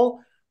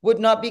wall would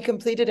not be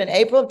completed in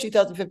April of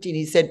 2015.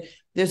 He said,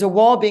 there's a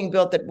wall being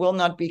built that will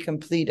not be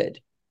completed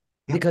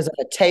because of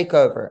a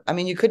takeover. I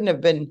mean, you couldn't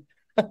have been.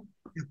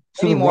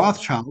 So the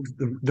Rothschilds,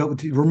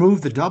 to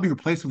remove the W,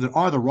 replace with the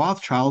R, the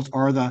Rothschilds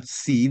are the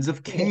seeds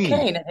of Cain.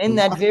 Cain, in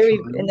that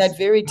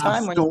very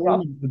time when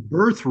stolen the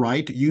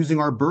birthright using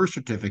our birth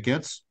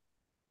certificates,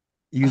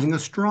 using a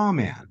straw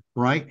man,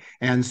 right?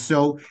 And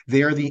so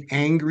they are the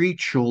angry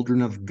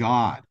children of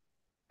God.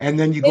 And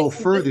then you go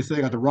further, so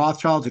they got the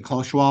Rothschilds, the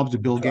Klaus Schwabs, the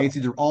Bill Gates.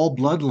 These are all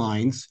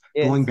bloodlines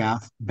going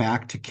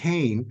back to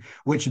Cain,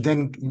 which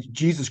then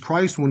Jesus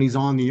Christ, when he's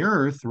on the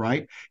earth,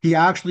 right, he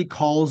actually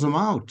calls them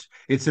out.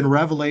 It's in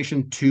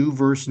Revelation 2,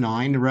 verse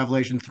 9, and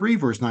Revelation 3,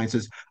 verse 9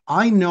 says,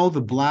 I know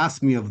the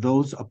blasphemy of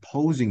those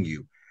opposing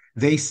you.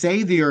 They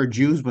say they are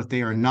Jews, but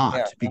they are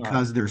not,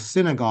 because their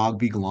synagogue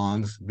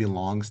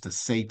belongs to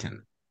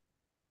Satan.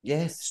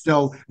 Yes.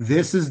 So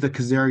this is the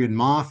Khazarian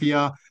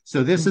mafia.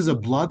 So this is a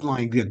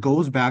bloodline that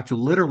goes back to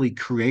literally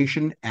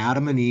creation,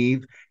 Adam and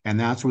Eve, and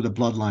that's where the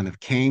bloodline of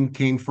Cain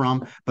came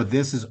from. But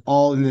this is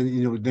all,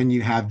 and then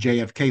you have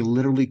JFK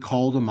literally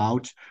called them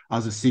out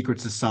as a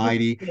secret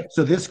society.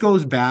 So this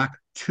goes back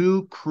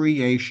to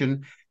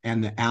creation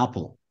and the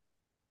apple.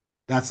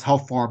 That's how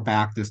far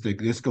back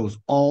this goes,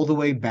 all the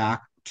way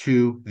back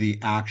to the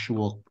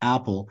actual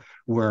apple,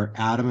 where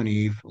Adam and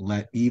Eve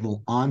let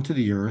evil onto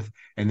the earth,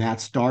 and that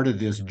started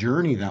this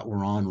journey that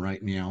we're on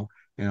right now.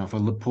 If I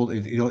pull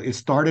it, it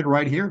started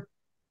right here.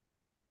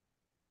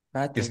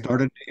 Right It there.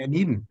 started in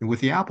Eden with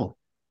the apple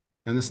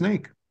and the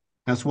snake.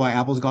 That's why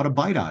apples got a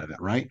bite out of it,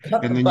 right?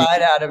 Cut And the then you,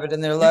 bite out of it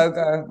in their yeah,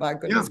 logo. My yeah,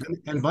 goodness.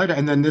 and bite it.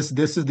 And then this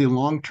is the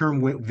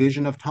long-term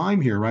vision of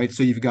time here, right?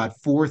 So you've got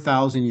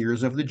 4,000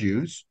 years of the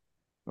Jews,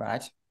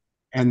 Right.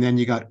 and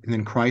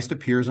then Christ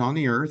appears on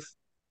the earth,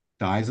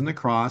 dies on the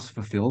cross,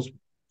 fulfills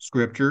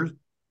scriptures,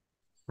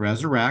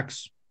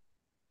 resurrects,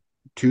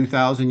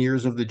 2,000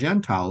 years of the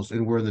Gentiles,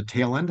 and we're in the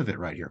tail end of it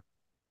right here.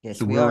 Yes,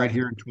 So we we're are. right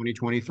here in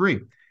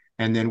 2023.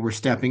 And then we're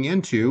stepping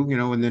into,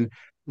 and then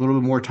a little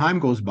bit more time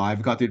goes by.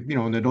 I've got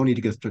and I don't need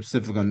to get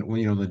specific on,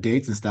 the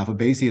dates and stuff, but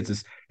basically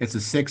it's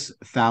a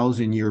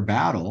 6,000 year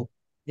battle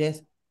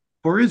Yes.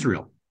 for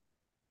Israel.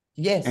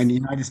 And Yes. the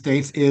United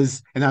States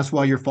and that's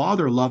why your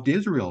father loved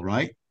Israel,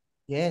 right?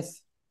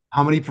 Yes.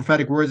 How many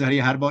prophetic words had he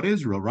had about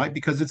Israel, right?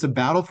 Because it's a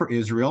battle for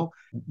Israel.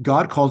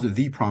 God calls it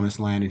the promised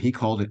land, and he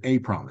called it a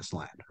promised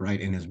land,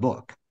 right, in his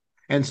book.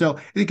 And so,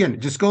 again, it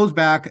just goes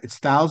back. It's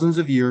thousands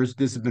of years.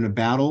 This has been a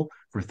battle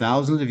for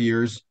thousands of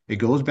years. It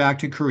goes back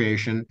to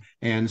creation.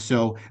 And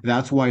so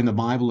that's why in the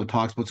Bible it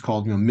talks what's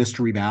called,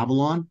 mystery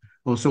Babylon.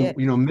 Well, so, Yes.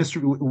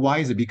 mystery, why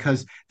is it?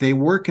 Because they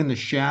work in the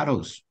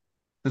shadows.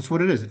 That's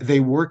what it is. They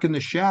work in the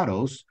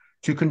shadows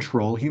to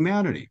control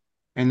humanity.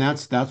 And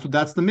that's the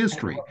That's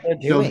mystery. what they're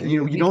So, doing.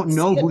 you We can don't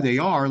know see it. who they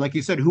are. Like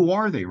you said, who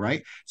are they,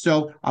 right?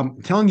 So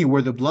I'm telling you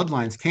where the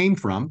bloodlines came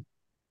from,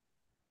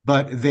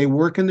 but they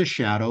work in the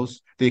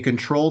shadows. They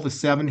control the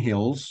 7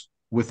 hills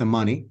with the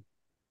money.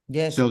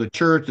 Yes, So the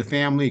church, the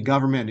family,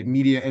 government,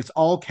 media, it's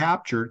all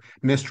captured.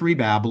 Mystery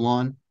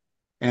Babylon,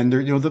 and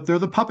they're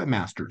the puppet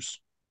masters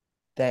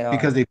they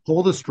because are. they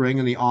pull the string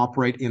and they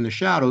operate in the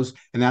shadows,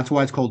 and that's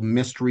why it's called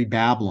Mystery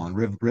Babylon,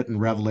 written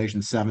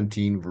Revelation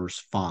 17 verse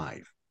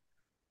 5.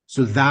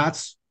 So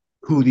that's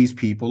who these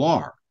people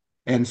are.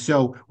 And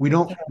so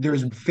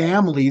there's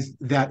families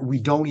that we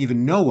don't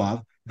even know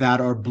of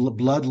that are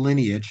blood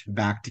lineage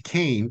back to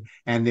Cain,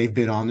 and they've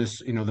been on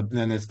this,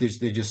 then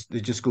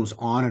it just goes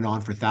on and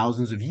on for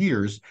thousands of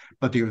years,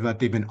 but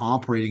they've been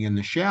operating in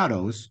the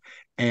shadows.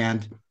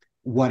 And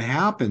what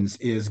happens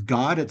is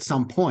God at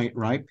some point,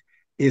 right,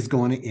 is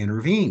going to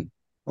intervene.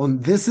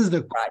 And this is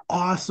the Right.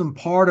 awesome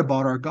part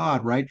about our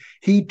God, right?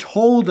 He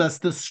told us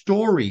the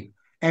story.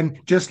 And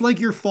just like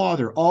your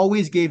father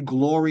always gave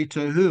glory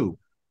to who?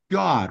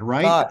 God,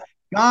 right? God.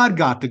 God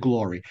got the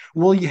glory.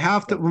 Well, you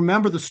have to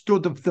remember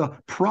the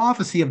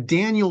prophecy of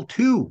Daniel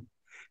 2.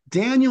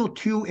 Daniel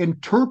 2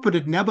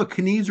 interpreted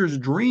Nebuchadnezzar's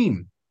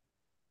dream,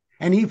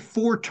 and he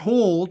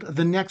foretold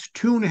the next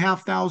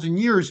 2,500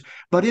 years.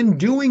 But in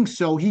doing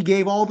so, he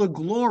gave all the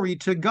glory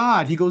to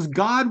God. He goes,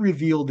 God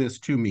revealed this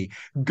to me.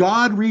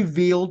 God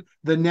revealed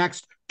the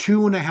next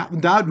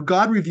 2.5.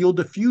 God revealed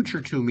the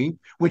future to me,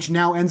 which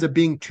now ends up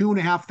being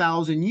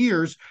 2,500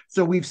 years.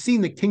 So we've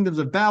seen the kingdoms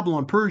of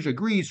Babylon, Persia,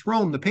 Greece,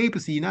 Rome, the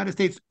papacy, United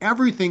States,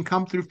 everything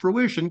come through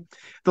fruition.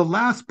 The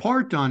last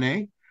part,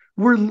 Donné,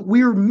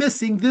 we're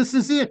missing. This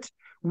is it.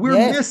 We're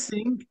Yes.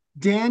 missing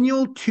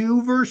Daniel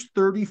 2, verse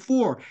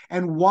 34.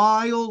 And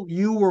while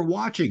you were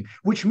watching,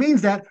 which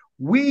means that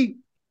we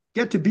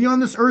get to be on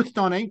this earth,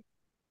 Donné,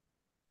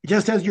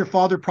 just as your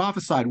father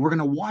prophesied, we're going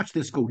to watch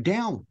this go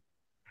down.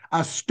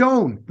 A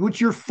stone,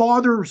 which your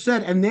father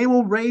said, and they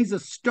will raise a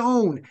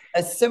stone.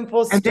 A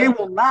simple and they stone.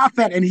 will laugh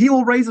at, and he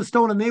will raise a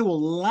stone, and they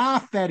will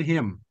laugh at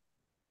him.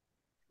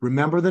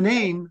 Remember the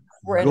name,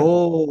 Incredible.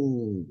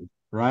 gold,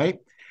 right?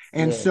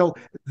 And Yes.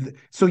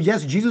 so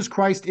yes, Jesus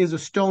Christ is a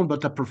stone, but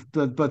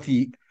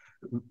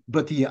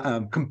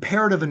the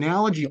comparative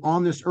analogy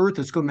on this earth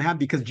is going to have,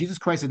 because Jesus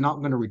Christ is not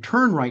going to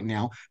return right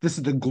now. This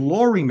is the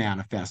glory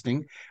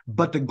manifesting,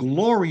 but the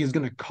glory is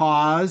going to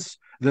cause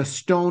the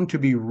stone to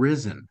be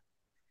risen,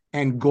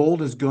 and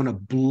gold is going to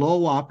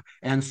blow up.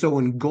 And so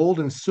when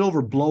gold and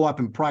silver blow up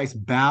in price,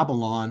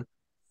 Babylon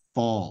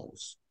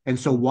falls. And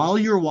so while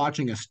you're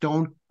watching, a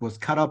stone was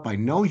cut up by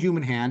no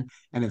human hand,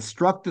 and it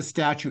struck the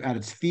statue at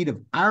its feet of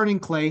iron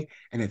and clay,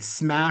 and it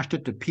smashed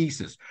it to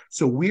pieces.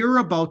 So we're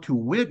about to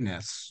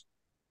witness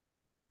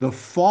the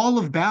fall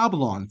of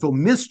Babylon. So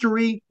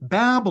mystery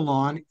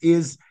Babylon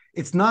it's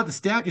not the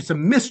statue, it's a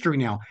mystery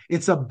now.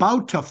 It's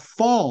about to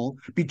fall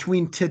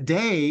between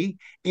today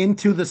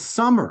into the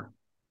summer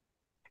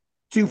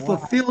to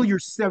fulfill your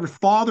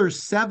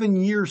father's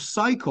 7-year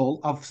cycle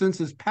of since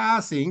his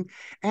passing,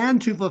 and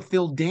to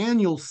fulfill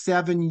Daniel's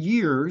 7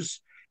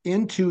 years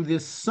into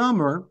this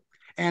summer,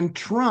 and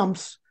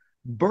Trump's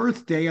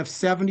birthday of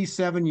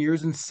 77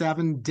 years and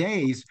 7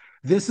 days.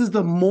 This is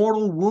the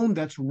mortal wound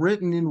that's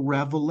written in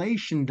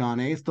Revelation,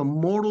 Donné. It's the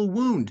mortal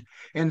wound.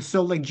 And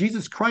so, like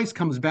Jesus Christ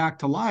comes back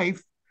to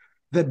life,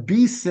 the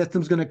beast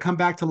system's going to come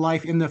back to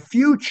life in the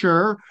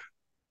future,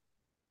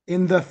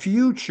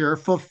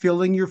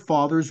 fulfilling your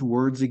father's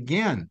words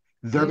again.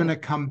 They're going to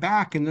come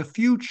back in the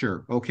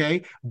future,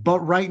 okay?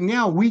 But right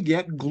now, we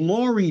get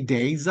glory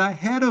days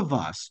ahead of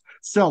us.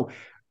 So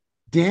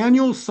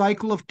Daniel's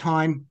cycle of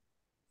time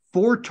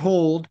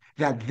foretold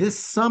that this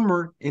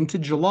summer into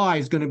July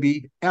is going to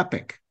be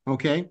epic,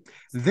 okay?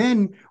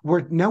 Then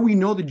now we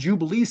know the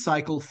Jubilee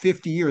cycle,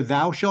 50 year.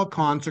 Thou shalt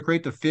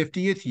consecrate the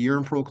 50th year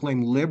and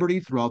proclaim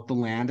liberty throughout the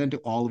land and to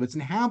all of its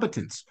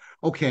inhabitants.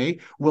 Okay,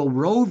 well,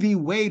 Roe v.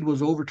 Wade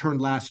was overturned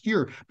last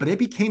year, but it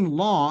became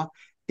law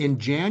in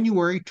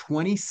January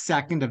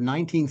 22nd of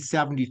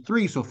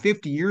 1973. So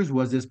 50 years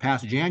was this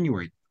past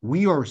January.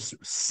 We are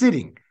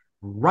sitting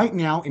right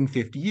now in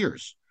 50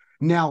 years.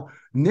 Now,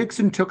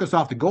 Nixon took us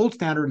off the gold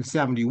standard in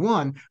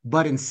 71,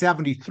 but in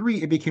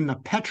 73, it became the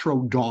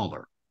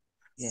petrodollar.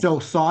 Yes. So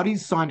Saudis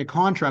signed a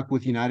contract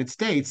with the United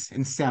States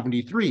in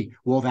 73.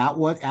 Well, that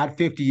was at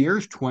 50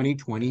 years,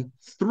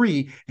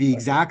 2023, the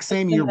exact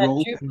same year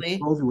Roe v.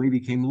 Wade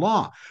became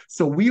law.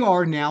 So we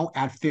are now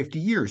at 50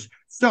 years.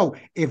 So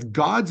if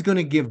God's going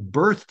to give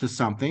birth to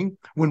something,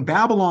 when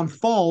Babylon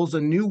falls,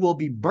 a new will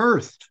be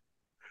birthed.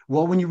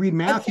 Well, when you read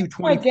Matthew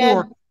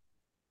 24...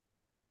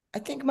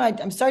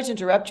 I'm sorry to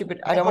interrupt you, but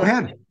I don't want to. Go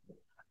ahead.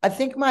 I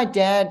think my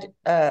dad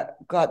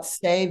got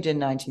saved in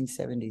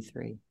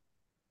 1973.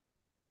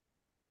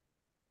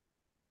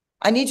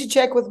 I need to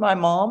check with my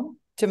mom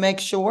to make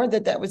sure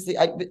that was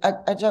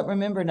I don't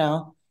remember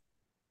now,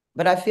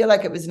 but I feel like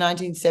it was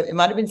 1970. It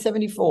might have been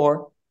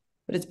 74,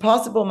 but it's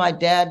possible my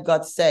dad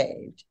got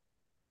saved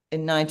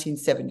in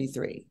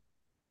 1973.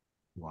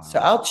 Wow. So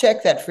I'll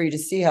check that for you to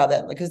see how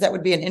that, because that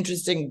would be an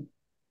interesting.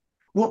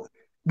 Well,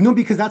 no,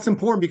 because that's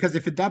important, because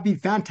if that'd be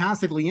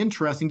fantastically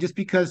interesting, just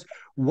because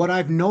what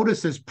I've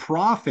noticed is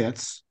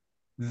prophets,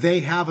 they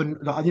have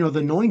the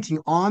anointing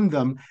on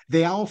them.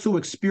 They also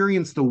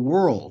experience the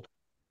world.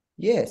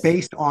 Yes.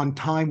 Based on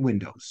time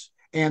windows.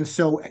 And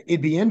so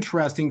it'd be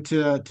interesting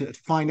to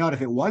find out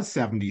if it was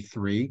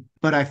 73,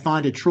 but I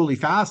find it truly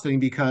fascinating,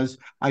 because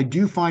I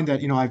do find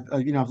that,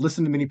 I've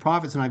listened to many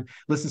prophets, and I've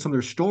listened to some of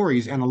their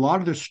stories, and a lot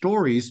of their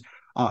stories,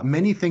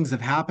 many things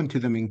have happened to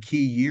them in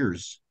key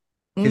years,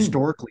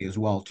 historically as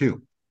well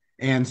too.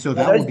 And so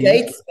that would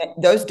be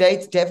those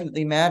dates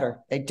definitely matter.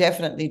 They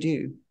definitely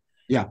do.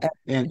 Yeah.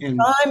 And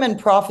time and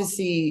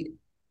prophecy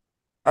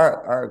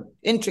are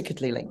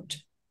intricately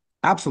linked.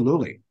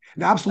 Absolutely.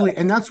 Absolutely.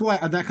 And that's why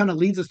that kind of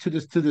leads us to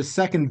the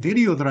second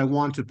video that I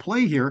want to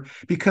play here,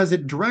 because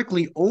it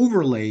directly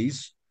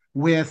overlays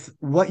with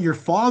what your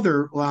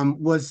father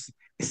was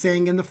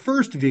saying in the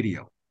first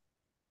video.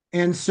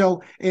 And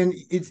so, and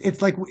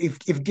it's like, if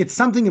it's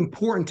something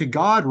important to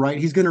God, right,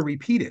 he's going to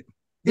repeat it,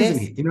 isn't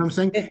he? You know what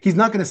I'm saying? He's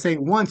not going to say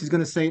it once. He's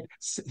going to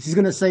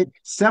say it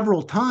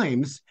several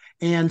times.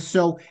 And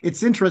so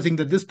it's interesting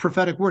that this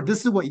prophetic word,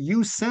 this is what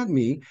you sent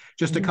me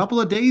just a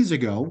couple of days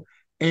ago.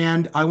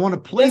 And I want to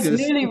play this.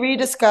 It's newly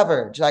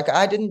rediscovered.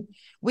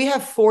 We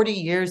have 40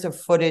 years of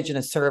footage in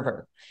a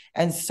server.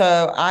 And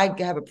so I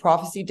have a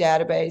prophecy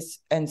database.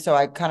 And so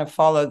I kind of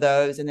follow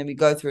those. And then we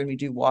go through and we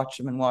do watch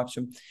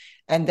them.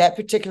 And that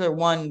particular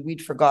one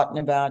we'd forgotten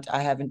about.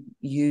 I haven't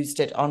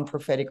used it on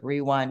Prophetic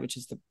Rewind, which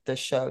is the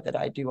show that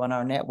I do on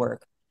our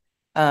network.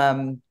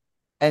 And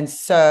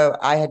so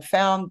I had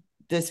found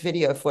this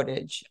video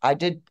footage.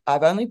 I've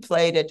only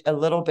played it a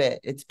little bit.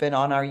 It's been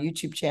on our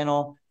YouTube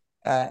channel.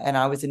 And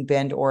I was in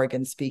Bend,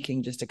 Oregon,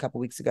 speaking just a couple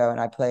of weeks ago, and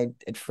I played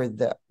it for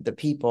the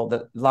people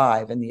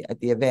live at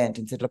the event,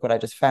 and said, "Look what I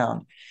just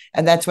found."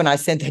 And that's when I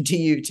sent that to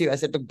you too. I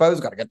said, "Look, Bo's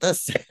got to get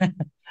this."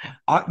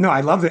 No,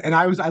 I loved it, and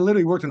I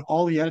literally worked on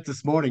all the edits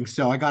this morning,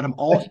 so I got them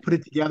all put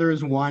it together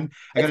as one.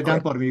 I got it down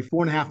to about maybe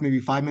 4.5, maybe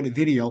 5 minute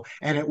video,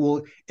 and it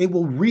will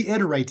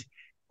reiterate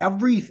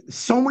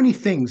so many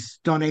things,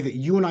 Donné, that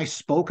you and I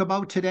spoke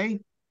about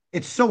today.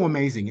 It's so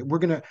amazing. We're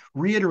going to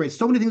reiterate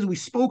so many things we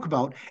spoke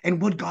about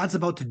and what God's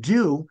about to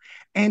do.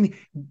 And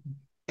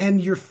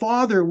your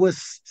father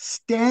was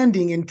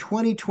standing in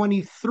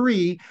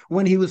 2023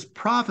 when he was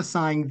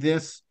prophesying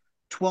this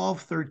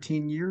 12,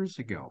 13 years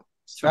ago.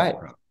 That's right.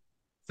 Incredible.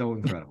 So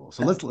incredible.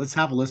 So let's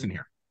have a listen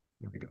here.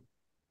 Here we go.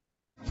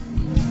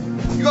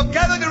 You are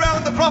gathered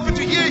around the prophet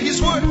to hear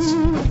his words.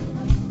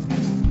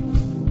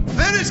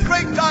 There is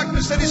great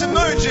darkness that is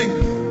emerging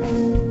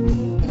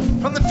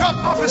from the top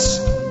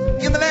office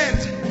in the land.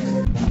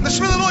 And the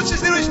Spirit of the Lord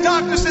says there is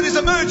darkness that is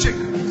emerging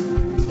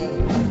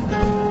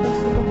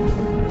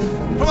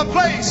from a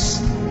place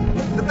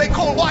that they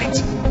call white.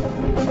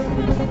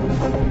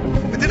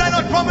 But did I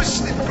not promise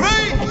that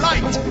great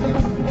light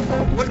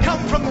would come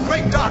from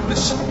great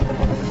darkness?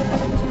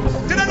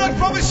 Did I not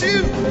promise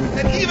you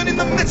that even in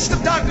the midst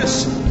of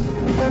darkness,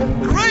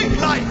 great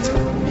light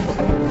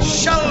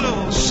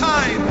shall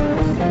shine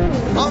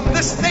on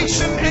this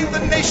nation and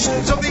the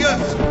nations of the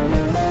earth?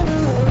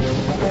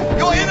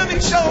 Your enemy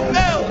shall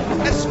melt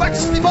as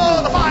wax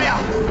before the fire.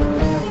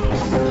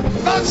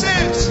 God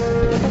says,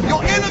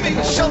 your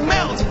enemy shall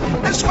melt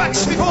as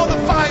wax before the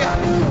fire.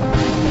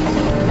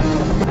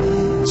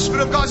 The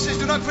Spirit of God says,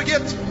 do not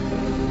forget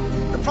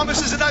the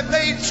promises that I've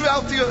made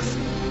throughout the earth.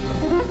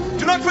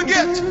 Do not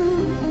forget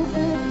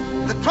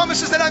the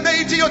promises that I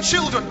made to your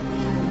children.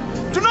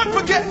 Do not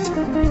forget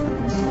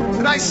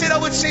that I said I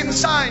would send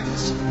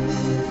signs.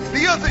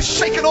 The earth is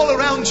shaken all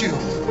around you.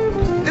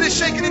 It is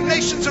shaken in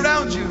nations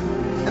around you.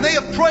 And they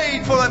have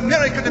prayed for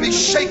America to be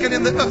shaken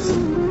in the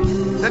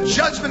earth, that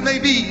judgment may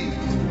be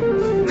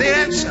their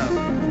answer.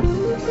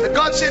 That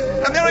God said,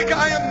 America,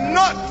 I am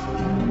not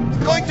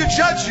going to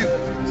judge you.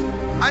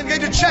 I'm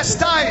going to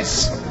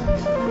chastise.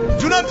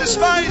 Do not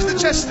despise the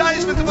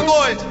chastisement of the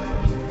Lord.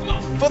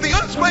 For the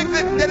earthquake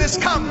that has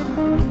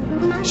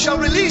come shall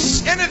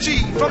release energy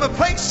from a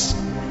place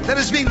that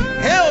has been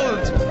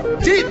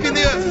held deep in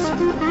the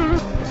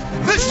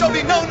earth. This shall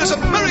be known as a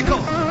miracle.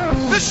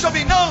 This shall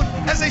be known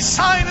as a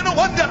sign and a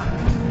wonder.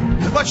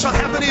 And what shall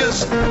happen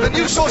is the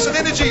new source of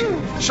energy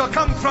shall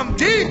come from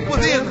deep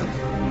within.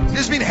 It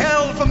has been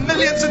held for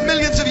millions and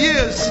millions of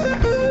years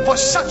for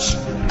such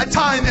a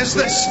time as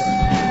this.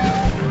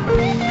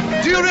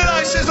 Do you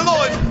realize, says the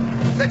Lord,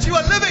 that you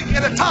are living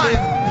in a time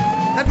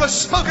that was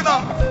spoken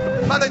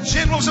of by the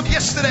generals of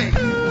yesterday?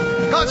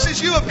 God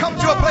says you have come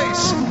to a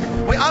place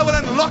where I will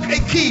unlock a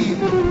key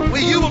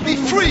where you will be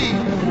free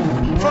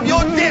from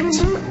your debt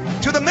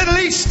to the Middle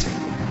East.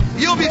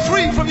 You'll be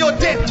free from your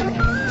debt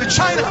to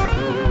China.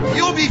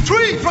 You'll be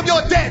free from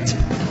your debt.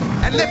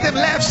 And let them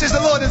laugh, says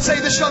the Lord, and say,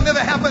 this shall never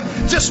happen.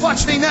 Just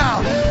watch me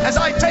now as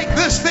I take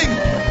this thing,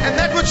 and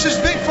that which is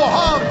meant for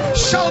harm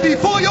shall be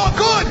for your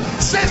good,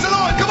 says the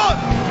Lord. Come on.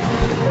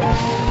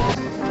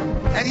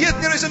 And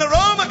yet there is an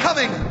aroma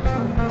coming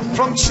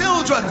from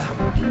children.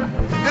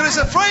 There is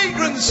a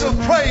fragrance of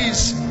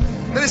praise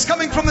that is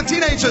coming from the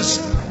teenagers.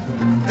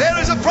 There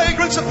is a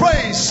fragrance of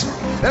praise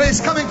that is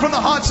coming from the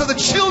hearts of the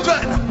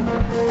children.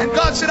 And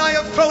God said, I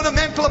have thrown a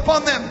mantle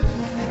upon them,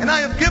 and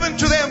I have given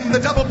to them the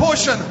double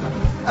portion.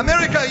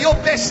 America, your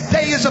best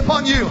day is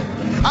upon you.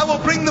 I will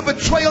bring the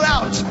betrayal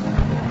out.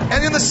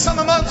 And in the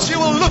summer months you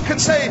will look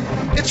and say,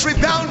 it's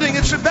rebounding,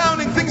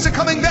 things are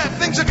coming back,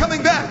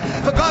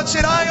 For God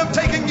said, I am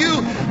taking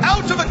you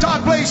out of a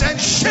dark place and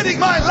shedding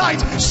my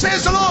light,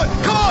 says the Lord.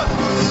 Come on.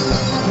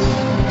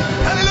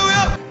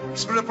 Hallelujah.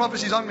 Spirit of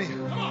prophecy is on me.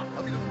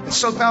 It's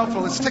so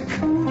powerful, it's thick.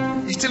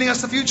 He's telling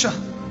us the future.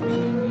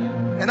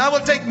 And I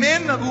will take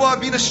men who have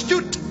been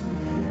astute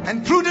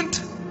and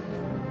prudent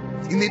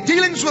in their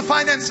dealings with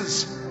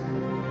finances,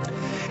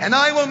 and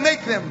I will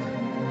make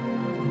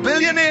them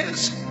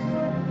billionaires,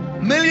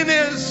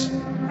 millionaires,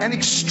 and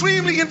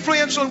extremely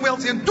influential and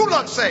wealthy. And do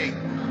not say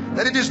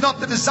that it is not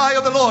the desire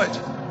of the Lord.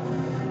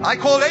 I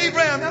called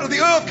Abraham out of the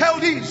Ur of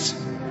Chaldees,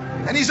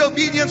 and his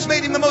obedience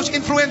made him the most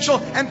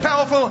influential and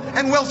powerful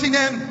and wealthy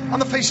man on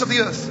the face of the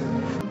earth.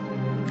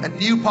 A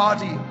new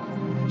party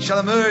shall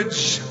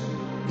emerge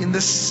in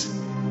this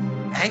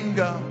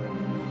anger,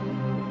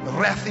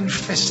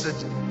 wrath-infested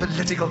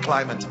political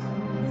climate.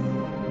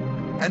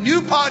 A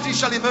new party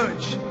shall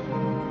emerge.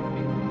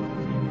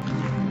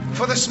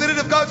 For the Spirit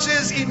of God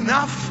says,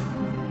 enough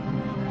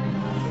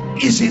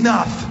is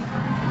enough.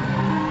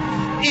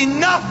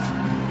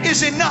 Enough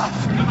is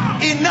enough.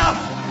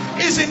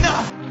 Enough is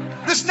enough.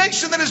 This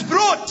nation that has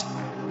brought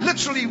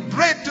literally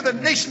bread to the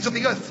nations of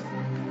the earth.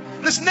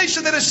 This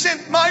nation that has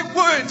sent my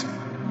word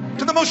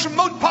to the most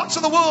remote parts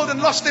of the world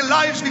and lost their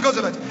lives because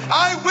of it.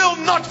 I will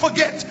not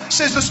forget,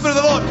 says the Spirit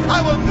of the Lord.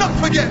 I will not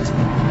forget.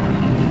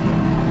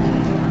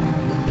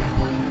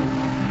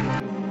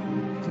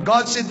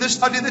 God said, this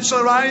body that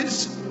shall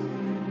arise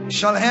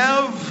shall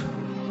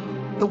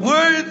have the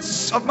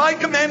words of my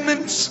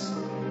commandments,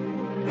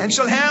 and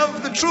shall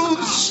have the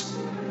truths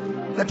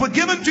that were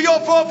given to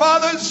your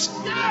forefathers.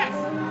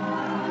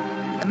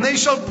 And they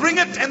shall bring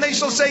it, and they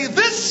shall say,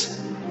 this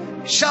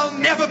shall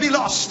never be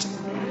lost.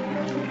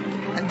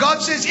 And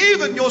God says,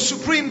 even your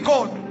Supreme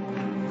Court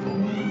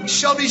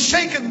shall be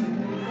shaken.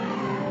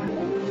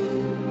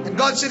 And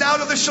God said, out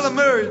of this shall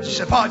emerge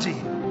a party.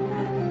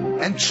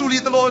 And truly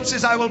the Lord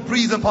says, I will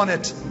breathe upon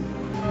it.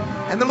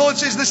 And the Lord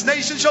says, this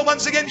nation shall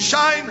once again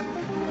shine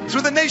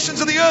through the nations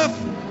of the earth.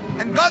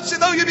 And God said,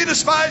 though you be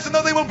despised, and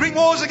though they will bring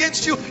wars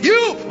against you,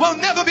 you will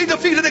never be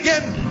defeated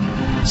again,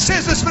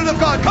 says the Spirit of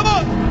God. Come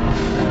on.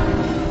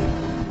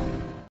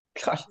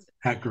 Gosh,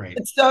 That's great.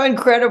 it's so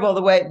incredible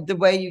the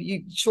way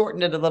you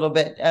shortened it a little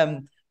bit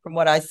from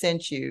what I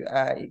sent you,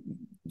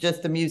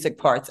 just the music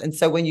parts. And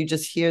so when you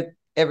just hear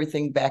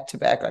everything back to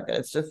back like that,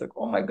 it's just like,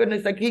 oh my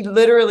goodness, like he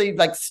literally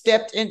like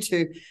stepped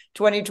into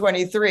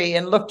 2023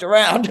 and looked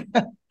around.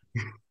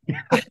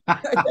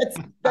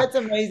 that's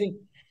amazing.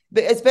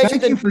 But especially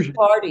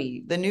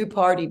the new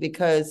party,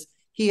 because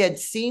he had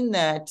seen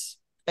that,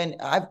 and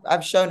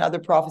I've shown other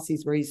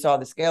prophecies where he saw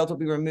the scales will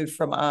be removed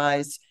from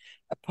eyes,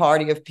 a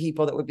party of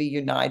people that would be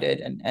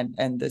united,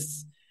 and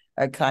this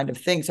kind of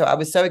thing. So I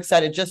was so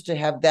excited just to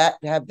have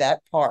that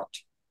part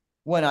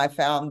when I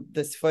found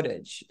this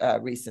footage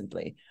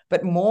recently.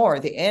 But more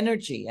the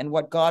energy and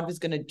what God was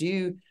going to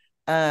do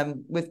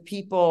with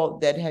people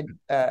that had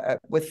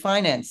with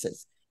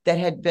finances, that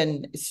had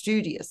been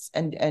studious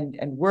and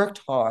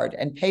worked hard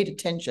and paid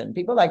attention,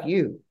 people like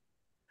you,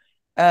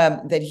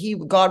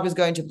 that God was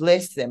going to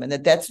bless them, and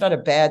that's not a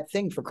bad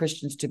thing for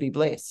Christians to be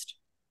blessed.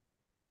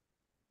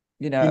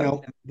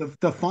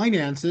 The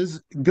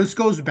finances, this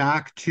goes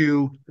back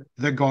to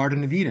the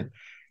Garden of Eden.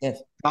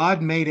 Yes.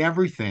 God made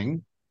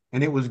everything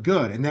and it was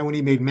good. And then when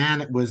he made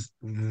man, it was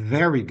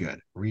very good.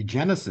 Read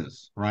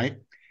Genesis, right?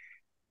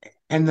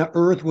 And the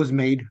earth was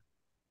made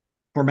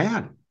for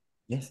man.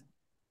 Yes.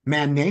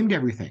 Man named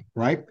everything,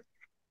 right?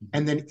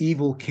 And then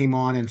evil came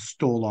on and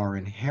stole our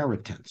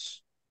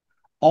inheritance.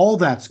 All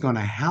that's going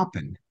to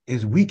happen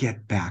is we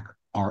get back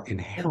our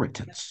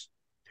inheritance.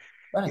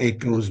 Right. It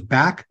goes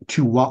back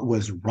to what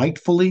was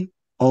rightfully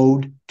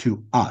owed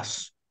to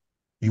us.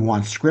 You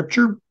want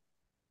scripture?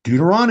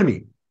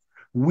 Deuteronomy.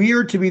 We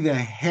are to be the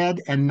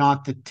head and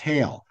not the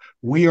tail.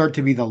 We are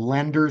to be the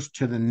lenders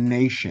to the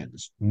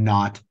nations,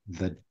 not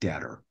the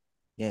debtor.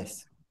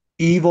 Yes.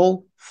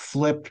 Evil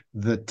flipped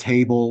the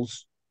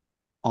tables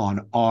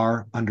on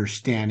our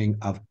understanding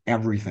of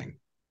everything,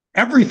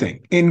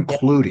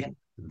 including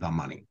the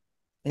money,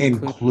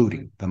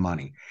 including the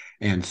money.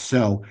 And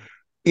so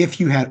if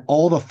you had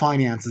all the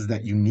finances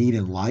that you need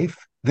in life,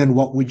 then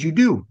what would you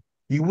do?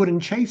 You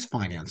wouldn't chase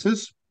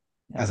finances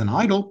as an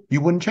idol.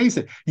 You wouldn't chase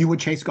it. You would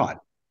chase God.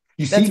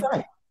 You see, that's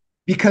right.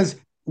 Because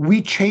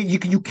we chase,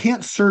 you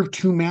can't serve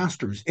two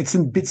masters.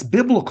 It's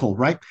biblical,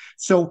 right?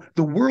 So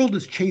the world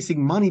is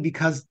chasing money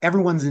because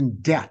everyone's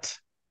in debt.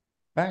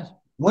 Right.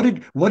 What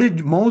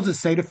did Moses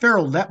say to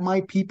Pharaoh? Let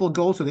my people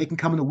go so they can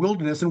come in the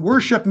wilderness and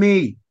worship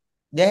me.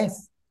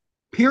 Yes.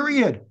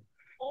 Period.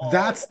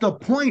 That's the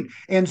point.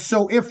 And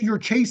so if you're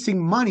chasing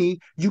money,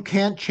 you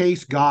can't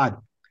chase God.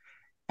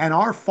 And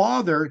our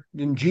Father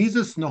in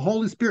Jesus and the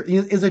Holy Spirit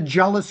is a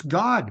jealous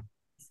God.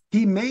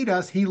 He made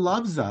us, he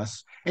loves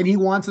us, and he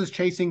wants us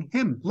chasing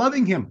him,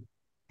 loving him.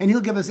 And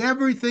he'll give us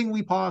everything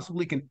we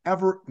possibly can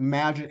ever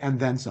imagine and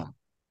then some.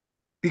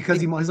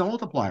 Because he's a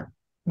multiplier.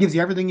 He gives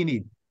you everything you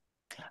need.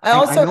 I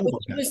also am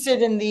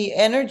interested in the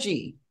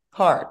energy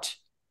part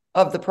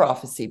of the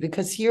prophecy,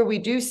 because here we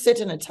do sit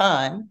in a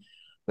time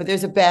where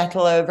there's a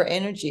battle over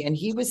energy, and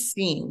he was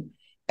seeing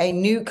a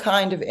new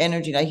kind of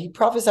energy. Now, he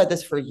prophesied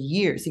this for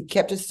years. He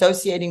kept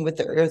associating with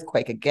the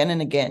earthquake again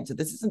and again. So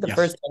this isn't the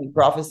first time he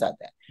prophesied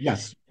that.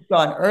 Yes.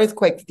 An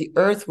earthquake, that the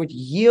earth would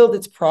yield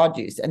its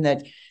produce and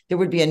that there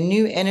would be a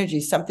new energy,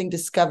 something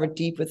discovered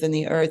deep within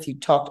the earth. He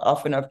talked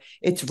often of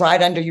it's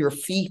right under your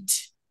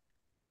feet.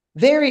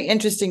 Very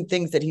interesting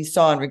things that he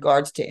saw in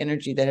regards to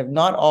energy that have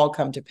not all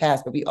come to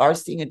pass, but we are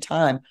seeing a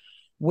time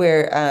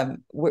where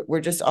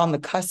we're just on the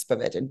cusp of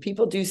it. And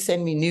people do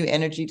send me new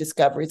energy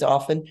discoveries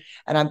often,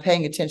 and I'm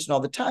paying attention all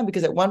the time,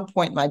 because at one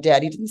point my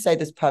dad, he didn't say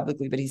this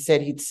publicly, but he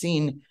said he'd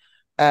seen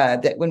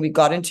that when we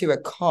got into a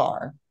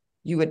car,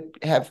 you would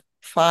have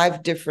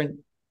 5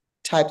 different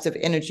types of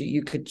energy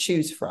you could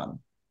choose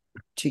from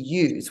to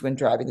use when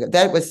driving.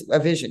 That was a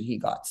vision he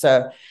got.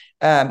 So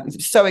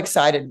so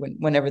excited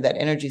whenever that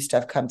energy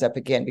stuff comes up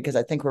again, because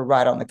I think we're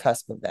right on the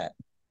cusp of that.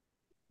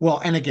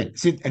 Well, and again,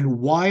 see, and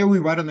why are we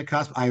right on the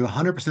cusp? I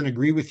 100%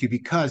 agree with you,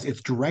 because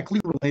it's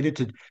directly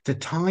related to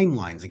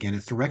timelines. Again,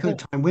 it's directly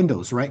to time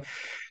windows, right?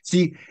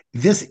 See,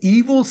 this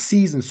evil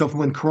season. So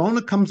when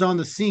Corona comes on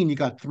the scene, you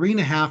got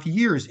 3.5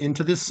 years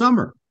into this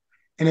summer.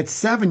 And it's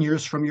 7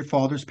 years from your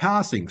father's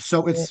passing.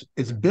 So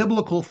it's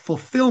biblical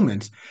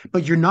fulfillment,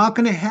 but you're not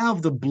going to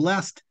have the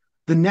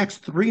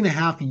next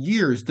 3.5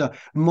 years, the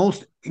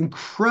most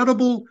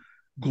incredible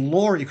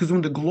glory, because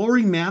when the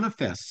glory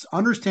manifests,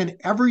 understand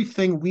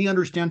everything we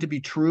understand to be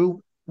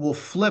true will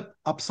flip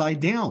upside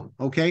down.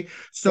 Okay.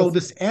 So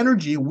this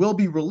energy will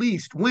be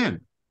released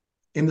when?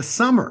 In the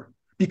summer,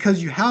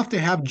 because you have to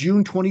have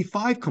June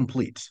 25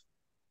 complete.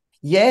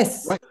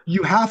 Yes. Right?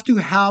 You have to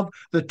have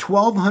the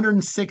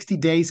 1,260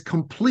 days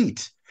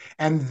complete.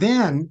 And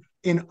then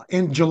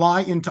in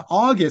July into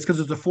August, because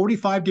there's a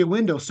 45-day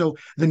window. So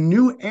the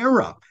new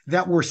era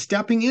that we're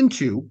stepping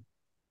into,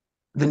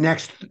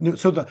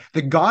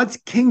 the God's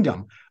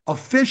kingdom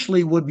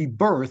officially would be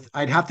birthed.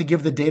 I'd have to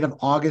give the date of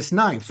August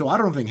 9th. So I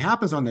don't know if anything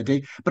happens on that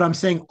date, but I'm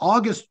saying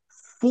August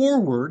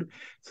forward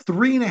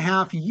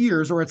 3.5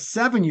 years, or it's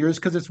 7 years,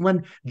 because it's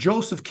when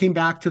Joseph came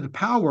back to the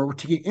power,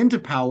 to get into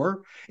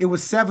power. It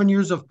was 7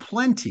 years of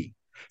plenty.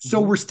 So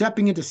we're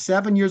stepping into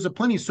 7 years of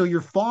plenty. So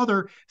your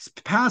father's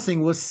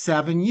passing was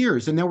 7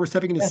 years. And now we're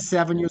stepping into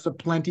 7 years of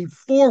plenty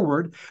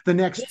forward. The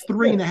next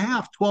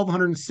 3.5,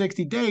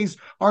 1,260 days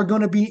are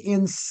going to be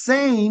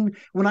insane.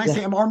 When I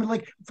say I'm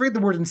like, forget the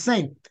word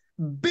insane,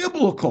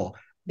 biblical.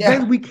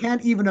 Then we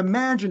can't even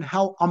imagine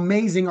how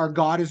amazing our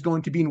God is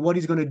going to be and what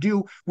he's going to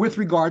do with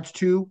regards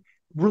to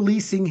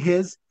releasing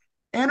his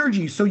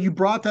energy. So you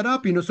brought that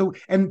up,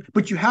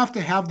 but you have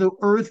to have the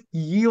earth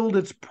yield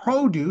its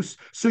produce.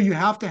 So you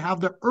have to have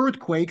the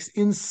earthquakes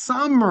in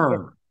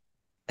summer.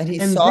 And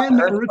then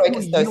the earth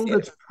will yield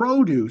its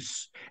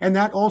produce. And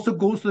that also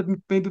goes to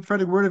the maybe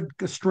prophetic word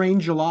of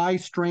strange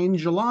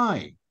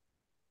July.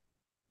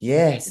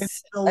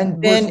 Yes.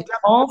 And then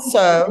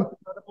also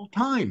incredible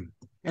time.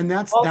 And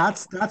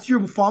that's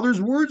your father's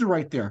words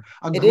right there.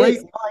 A great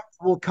light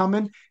will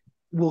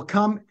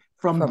come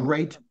from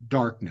great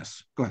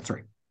darkness. Go ahead,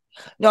 sorry.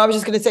 No, I was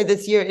just going to say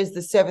this year is the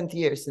 7th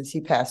year since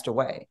he passed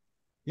away.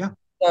 Yeah.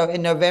 So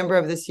in November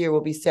of this year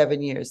will be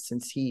 7 years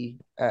since he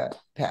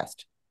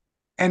passed.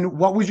 And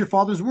what was your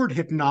father's word?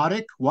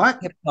 Hypnotic what?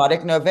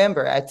 Hypnotic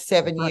November at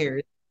 7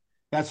 years.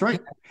 That's right.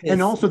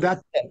 And also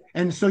that,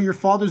 and so your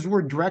father's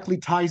word directly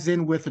ties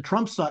in with the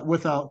Trump cycle,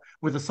 with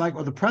a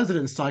cycle, the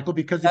president's cycle,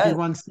 because if you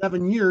run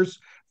 7 years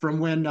from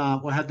when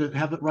we'll have to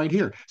have it right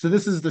here. So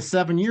this is the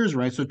 7 years,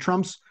 right? So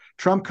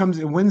Trump comes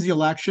and wins the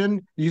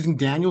election using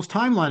Daniel's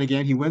timeline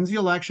again. He wins the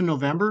election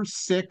November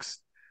 6th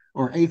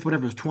or 8th,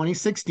 whatever it was,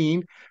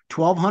 2016,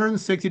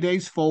 1,260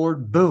 days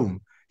forward,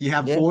 boom. You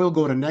have oil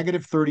go to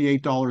negative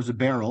 $38 a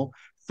barrel.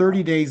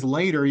 30 days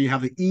later, you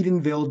have the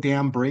Edenville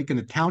Dam break in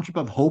the township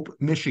of Hope,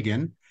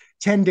 Michigan.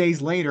 10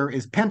 days later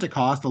is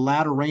Pentecost, the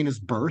latter rain is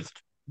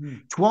birthed.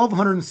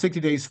 1,260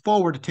 days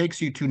forward, it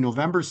takes you to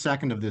November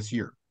 2nd of this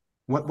year.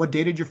 What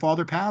day did your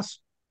father pass?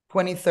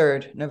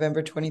 23rd,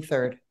 November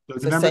 23rd.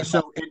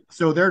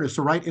 So there it is.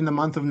 So right in the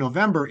month of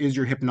November is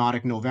your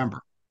hypnotic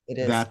November. It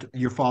is. That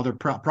your father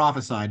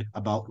prophesied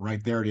about.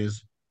 Right there it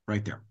is,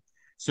 right there.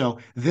 So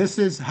this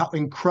is how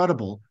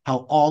incredible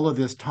how all of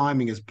this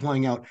timing is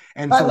playing out.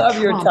 And I so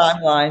love your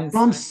timelines.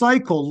 Trump's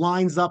cycle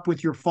lines up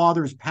with your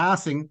father's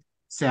passing,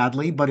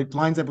 sadly, but it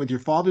lines up with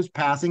your father's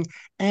passing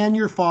and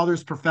your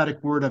father's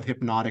prophetic word of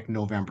hypnotic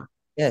November.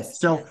 Yes.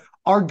 So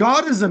our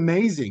God is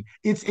amazing.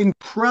 It's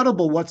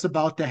incredible what's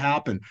about to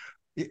happen.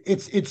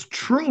 It's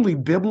truly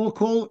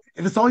biblical.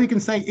 That's all you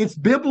can say. It's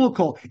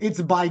biblical. It's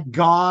by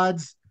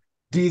God's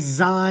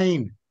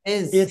design.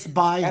 It's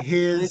by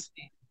his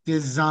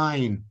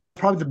design.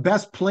 Probably the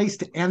best place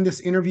to end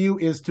this interview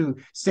is to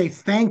say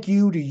thank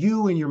you to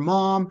you and your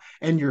mom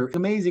and your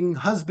amazing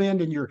husband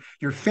and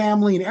your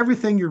family and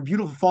everything your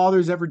beautiful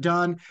father's ever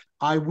done.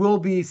 I will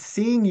be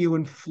seeing you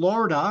in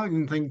Florida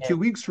in 2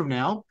 weeks from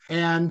now.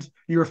 And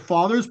your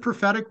father's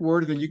prophetic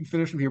word, then you can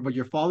finish from here, but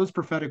your father's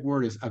prophetic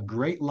word is a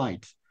great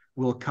light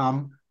will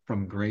come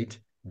from great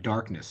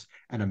darkness,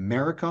 and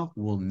America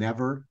will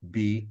never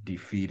be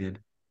defeated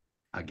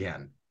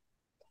again.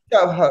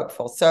 So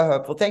hopeful, so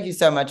hopeful. Thank you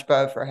so much,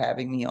 Bo, for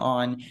having me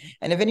on.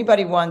 And if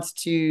anybody wants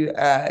to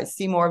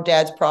see more of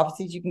Dad's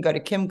prophecies, you can go to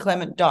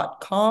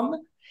kimclement.com,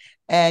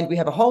 and we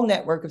have a whole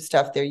network of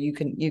stuff there. You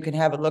can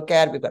have a look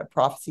at it. We've got a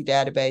prophecy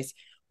database.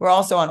 We're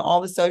also on all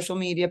the social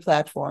media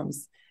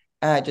platforms.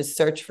 Just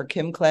search for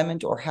Kim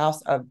Clement or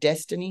House of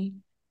Destiny,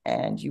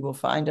 and you will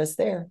find us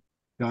there.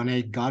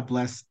 Donné, God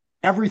bless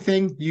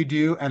everything you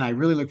do, and I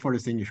really look forward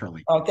to seeing you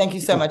shortly. Oh, thank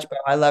you so much, Bo.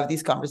 I love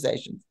these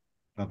conversations.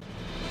 Bye.